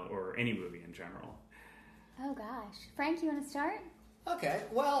 Or any movie in general? Oh gosh, Frank, you want to start? Okay,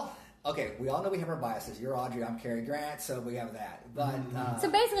 well, Okay, we all know we have our biases. You're Audrey, I'm Cary Grant, so we have that. But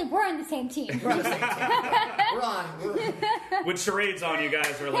So basically, we're on the same team. we're on the same team. With charades on, you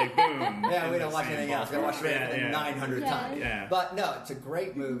guys are like, boom. Yeah, we don't watch anything else. We watch it 900 Yeah. times. Yeah. But no, it's a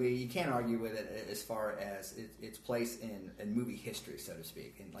great movie. You can't argue with it as far as its place in movie history, so to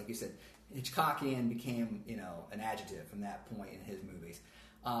speak. And like you said, Hitchcockian became, an adjective from that point in his movies.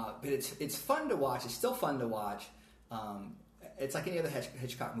 But it's fun to watch. It's still fun to watch. It's like any other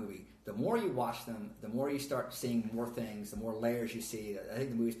Hitchcock movie. The more you watch them, the more you start seeing more things, the more layers you see. I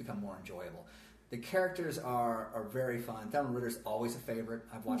think the movies become more enjoyable. The characters are very fun. Thelma Ritter's always a favorite.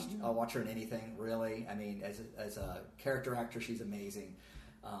 I'll watch her in anything, really. I mean, as a character actor, she's amazing.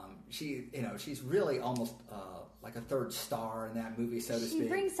 She's really almost like a third star in that movie, so to speak. She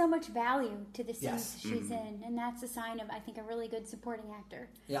brings so much value to the scenes Yes. she's in, and that's a sign of, I think, a really good supporting actor.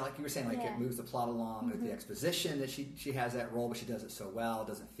 Yeah, like you were saying, like Yeah. it moves the plot along with the exposition that she has that role, but she does it so well. It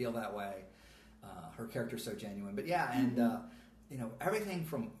doesn't feel that way. Her character's so genuine. But yeah, and everything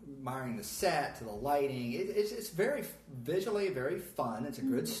from admiring the set to the lighting, it's very visually very fun. It's a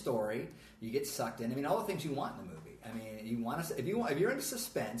good story. You get sucked in. I mean, all the things you want in the movie. I mean, you want to if you're into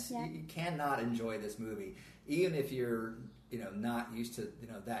suspense, Yeah. you cannot enjoy this movie, even if you're not used to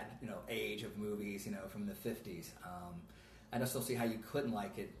that age of movies from the 50s. I just don't see how you couldn't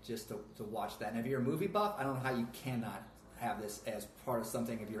like it just to watch that. And if you're a movie buff, I don't know how you cannot have this as part of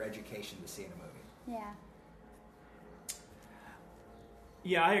something of your education to see in a movie. Yeah.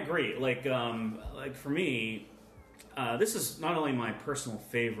 Yeah, I agree. Like for me, this is not only my personal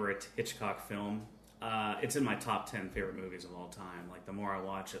favorite Hitchcock film. It's in my top 10 favorite movies of all time. Like, the more I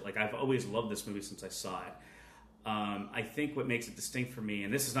watch it, like, I've always loved this movie since I saw it. I think what makes it distinct for me,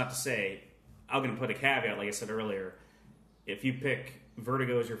 and this is not to say, I'm going to put a caveat, like I said earlier, if you pick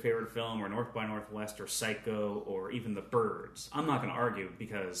Vertigo as your favorite film, or North by Northwest, or Psycho, or even The Birds, I'm not going to argue,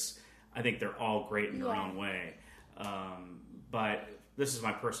 because I think they're all great in their own way. But this is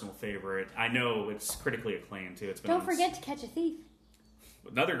my personal favorite. I know it's critically acclaimed, too. Don't forget To Catch a Thief.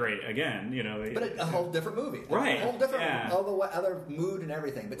 Another great, again, But a whole different movie. Right. A whole different, Yeah. other mood and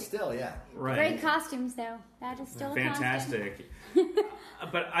everything, but still, yeah. Right. Great costumes, though. That is still a costume. Fantastic.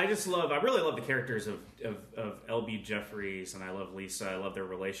 But I really love the characters of L.B. Jeffries, and I love Lisa. I love their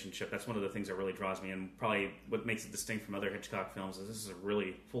relationship. That's one of the things that really draws me in. Probably what makes it distinct from other Hitchcock films is this is a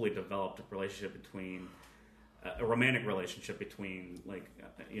really fully developed relationship between, a romantic relationship between,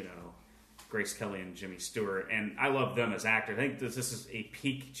 Grace Kelly and Jimmy Stewart, and I love them as actors. I think this is a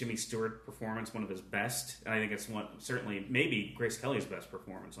peak Jimmy Stewart performance, one of his best, and I think it's certainly maybe Grace Kelly's best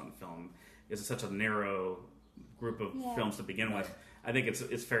performance on film. It's such a narrow group of films to begin with. I think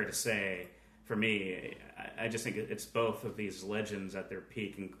it's fair to say, for me, I just think it's both of these legends at their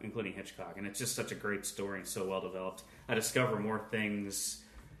peak, including Hitchcock, and it's just such a great story and so well developed. I discover more things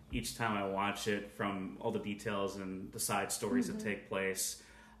each time I watch it, from all the details and the side stories that take place.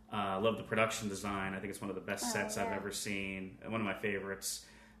 I love the production design. I think it's one of the best sets I've ever seen. One of my favorites.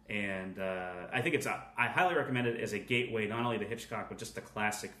 And I think I highly recommend it as a gateway, not only to Hitchcock, but just the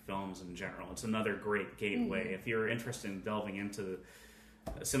classic films in general. It's another great gateway. If you're interested in delving into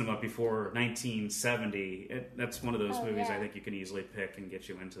cinema before 1970, that's one of those movies I think you can easily pick and get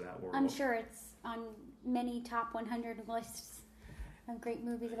you into that world. I'm sure it's on many top 100 lists of great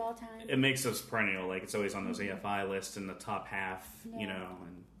movies of all time. It makes us perennial. Like, it's always on those AFI lists in the top half,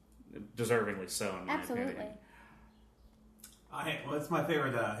 and deservingly so, in my Absolutely. opinion. It's my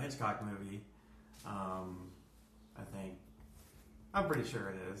favorite Hitchcock movie. I think. I'm pretty sure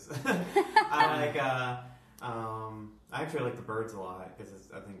it is. I actually like The Birds a lot, because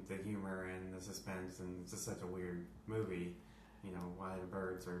I think the humor and the suspense, and it's just such a weird movie. Why the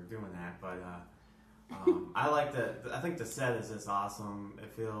birds are doing that, but I think the set is just awesome.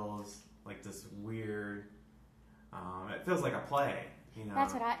 It feels like this weird. It feels like a play.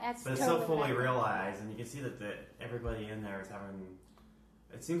 That's but it's totally so fully what I think. realized, and you can see that everybody in there is having.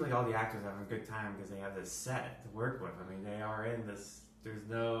 It seems like all the actors are having a good time because they have this set to work with. I mean, they are in this. There's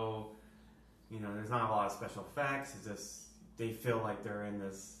no, there's not a lot of special effects. It's just they feel like they're in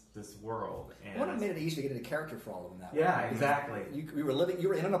this world. And What made it easy to get into character for all of them that way? Yeah, exactly. You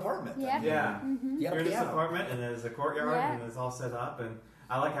were in an apartment. Yeah. Yeah. You had You're a in this piano. apartment, and there's a courtyard, Yeah. and it's all set up. And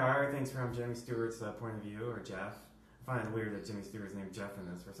I like how everything's from Jimmy Stewart's point of view, or Jeff. I find it weird that Jimmy Stewart's named Jeff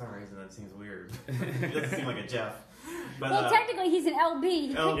in this. For some reason, that seems weird. He doesn't seem like a Jeff. But, well, technically, he's an LB.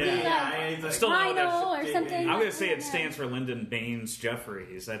 He could be he's still Lionel or something. I'm going to say it stands for Lyndon Baines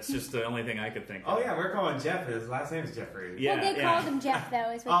Jeffries. That's just the only thing I could think of. Oh, yeah, we're calling Jeff. His last name is Jeffries. Yeah, well, they called him Jeff,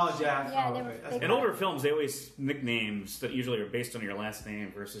 though. Is what Jeff. Yeah, okay. In older films, they always nicknames that usually are based on your last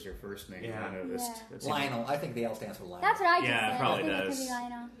name versus your first name. Yeah. I noticed. Yeah. Lionel. I think the L stands for Lionel. That's what I just Yeah, said. it probably I think does. It could be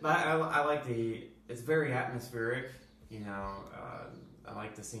Lionel. But I like it's very atmospheric, you know. I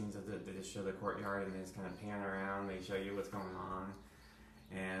like the scenes of they just show the courtyard and they just kind of pan around. They show you what's going on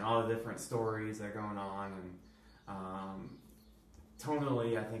and all the different stories that are going on. And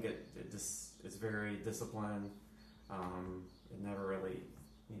tonally, I think it's very disciplined. It never really,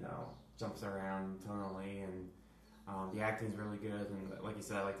 you know, jumps around tonally, and the acting's really good. And like you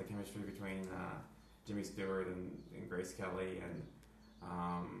said, I like the chemistry between Jimmy Stewart and Grace Kelly, and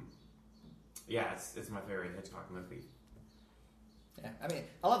yeah, it's my favorite Hitchcock movie. Yeah, I mean,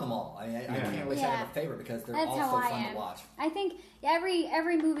 I love them all. I mean, I can't really say I have a favorite because they're all so fun to watch. I think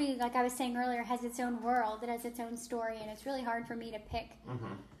every movie, like I was saying earlier, has its own world. It has its own story, and it's really hard for me to pick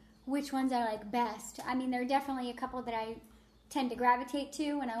which ones I like best. I mean, there are definitely a couple that I tend to gravitate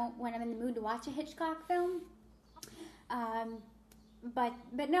to when I'm in the mood to watch a Hitchcock film.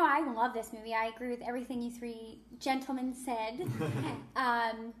 But no, I love this movie. I agree with everything you three gentlemen said.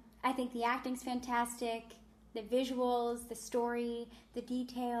 I think the acting's fantastic. The visuals, the story, the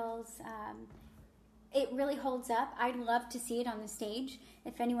details, it really holds up. I'd love to see it on the stage.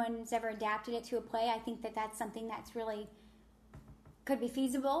 If anyone's ever adapted it to a play, I think that's something that's really could be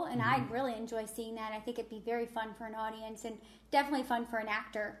feasible, and I'd really enjoy seeing that. I think it'd be very fun for an audience and definitely fun for an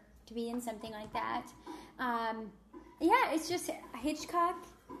actor to be in something like that. Yeah, it's just Hitchcock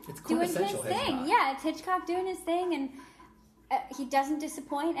doing his thing. Yeah, it's Hitchcock doing his thing, and he doesn't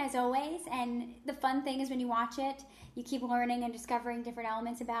disappoint, as always, and the fun thing is when you watch it, you keep learning and discovering different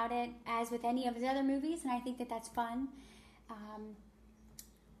elements about it, as with any of his other movies, and I think that's fun.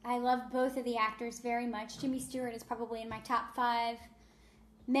 I love both of the actors very much. Jimmy Stewart is probably in my top 5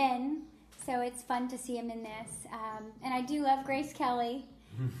 men, so it's fun to see him in this. And I do love Grace Kelly.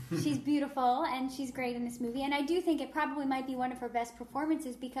 She's beautiful, and she's great in this movie. And I do think it probably might be one of her best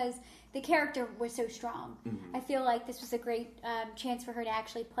performances because the character was so strong. I feel like this was a great chance for her to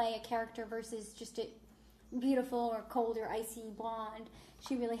actually play a character versus just a beautiful or cold or icy blonde.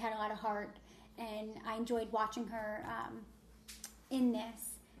 She really had a lot of heart, and I enjoyed watching her in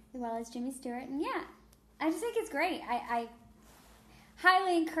this, as well as Jimmy Stewart. And yeah, I just think it's great. I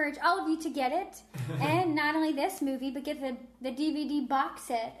highly encourage all of you to get it, and not only this movie, but get the DVD box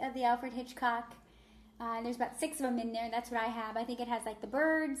set of the Alfred Hitchcock. There's about 6 of them in there. That's what I have. I think it has like The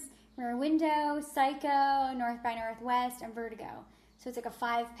Birds, Rear Window, Psycho, North by Northwest, and Vertigo. So it's like a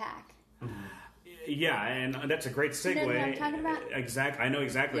 5-pack. Yeah, and that's a great segue. You know what I'm talking about? Exactly. I know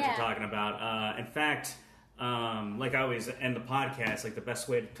exactly what you're talking about. In fact, like I always end the podcast, like the best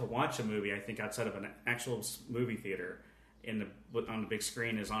way to watch a movie, I think, outside of an actual movie theater on the big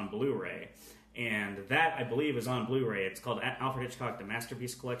screen is on Blu-ray. And that, I believe, is on Blu-ray. It's called Alfred Hitchcock, The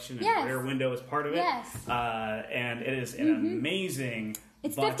Masterpiece Collection, and Rear Window is part of it. Yes. And it is an amazing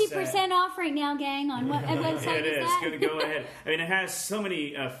It's box 50% set. off right now, gang, on what website It is is. that? Go ahead. I mean, it has so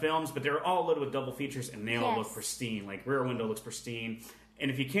many films, but they're all loaded with double features, and they all Yes. look pristine. Like, Rear Window looks pristine. And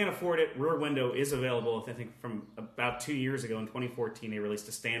if you can't afford it, Rear Window is available. I think from about 2 years ago, in 2014, they released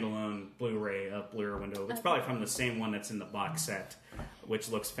a standalone Blu-ray of Rear Window. It's probably from the same one that's in the box set, which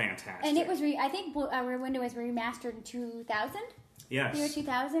looks fantastic. And it was, I think Rear Window was remastered in 2000? Yes. The year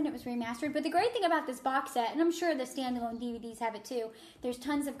 2000, it was remastered. But the great thing about this box set, and I'm sure the standalone DVDs have it too, there's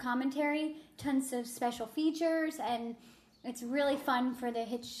tons of commentary, tons of special features, and it's really fun for the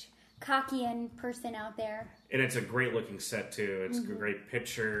Hitchcockian person out there. And it's a great looking set too. It's great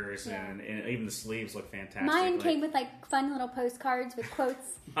pictures, and even the sleeves look fantastic. Mine came with like fun little postcards with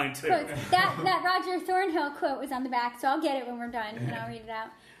quotes. Mine too. Quotes. That Roger Thornhill quote was on the back, so I'll get it when we're done and I'll read it out.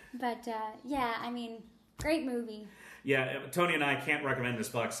 But yeah, I mean, great movie. Yeah, Tony and I can't recommend this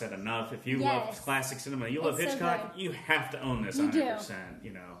box set enough. If you love classic cinema, you love It's so Hitchcock, good. you have to own this You 100%. do.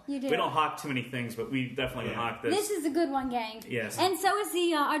 You know, You do. We don't hawk too many things, but we definitely hawk this. This is a good one, gang. Yes. And so is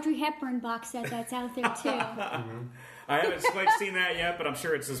the Audrey Hepburn box set that's out there too. I haven't quite seen that yet, but I'm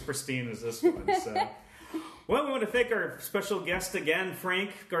sure it's as pristine as this one. So. Well, we want to thank our special guest again,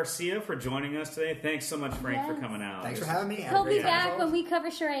 Frank Garcia, for joining us today. Thanks so much, Frank, for coming out. Thanks for having me. He'll be back when we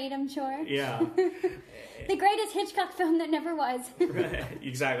cover Charade, I'm sure. Yeah. The greatest Hitchcock film that never was.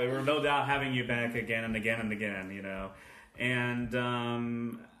 Exactly. We're no doubt having you back again and again and again, you know. And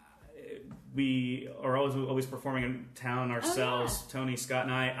we are always performing in town ourselves. Tony, Scott,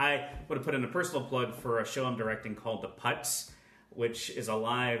 and I would have put in a personal plug for a show I'm directing called The Putz, which is a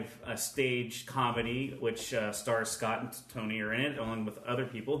live stage comedy which stars Scott and Tony are in it, along with other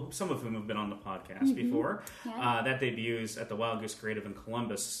people, some of whom have been on the podcast before. Yeah. That debuts at the Wild Goose Creative in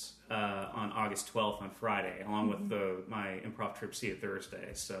Columbus on August 12th on Friday, along with my improv troupe See It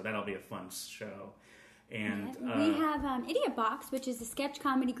Thursday. So that'll be a fun show. And we have Idiot Box, which is a sketch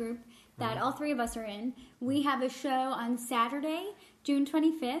comedy group that all three of us are in. We have a show on Saturday, June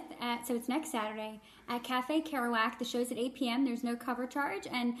 25th, so it's next Saturday, at Cafe Kerouac. The show's at 8 p.m. There's no cover charge,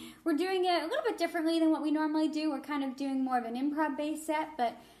 and we're doing it a little bit differently than what we normally do. We're kind of doing more of an improv-based set,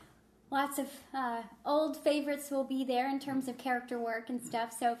 but lots of old favorites will be there in terms of character work and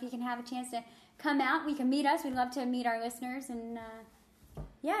stuff. So if you can have a chance to come out, we can meet us. We'd love to meet our listeners, and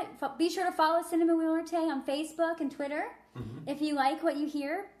be sure to follow Cinema Muerte on Facebook and Twitter. If you like what you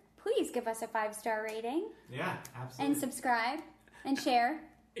hear, please give us a 5-star rating. Yeah, absolutely. And subscribe and share.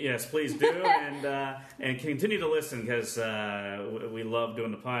 Yes, please do, and continue to listen, because we love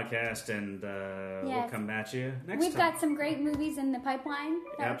doing the podcast, and we'll come at you next time. We've got some great movies in the pipeline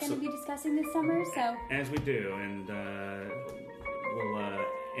that we're going to be discussing this summer. So as we do, and we'll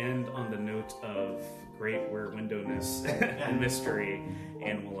end on the note of great Rear Windowness and mystery,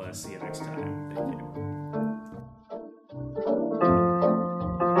 and we'll see you next time. Thank you.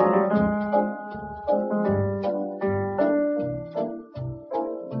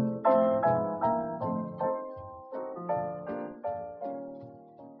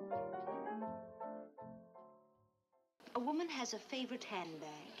 A woman has a favorite handbag,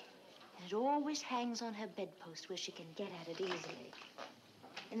 and it always hangs on her bedpost where she can get at it easily.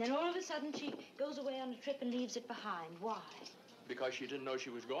 And then all of a sudden she goes away on a trip and leaves it behind. Why? Because she didn't know she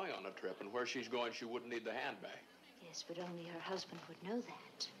was going on a trip, and where she's going she wouldn't need the handbag. Yes, but only her husband would know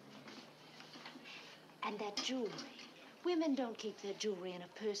that. And that jewelry. Women don't keep their jewelry in a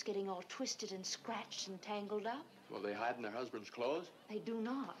purse getting all twisted and scratched and tangled up. Well, they hide in their husband's clothes? They do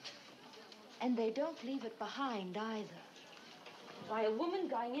not. And they don't leave it behind either. Why, a woman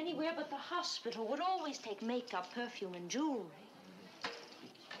going anywhere but the hospital would always take makeup, perfume, and jewelry.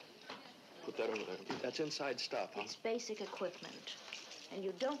 Put that over there. That's inside stuff, huh? It's basic equipment. And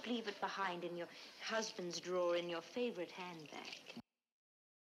you don't leave it behind in your husband's drawer in your favorite handbag.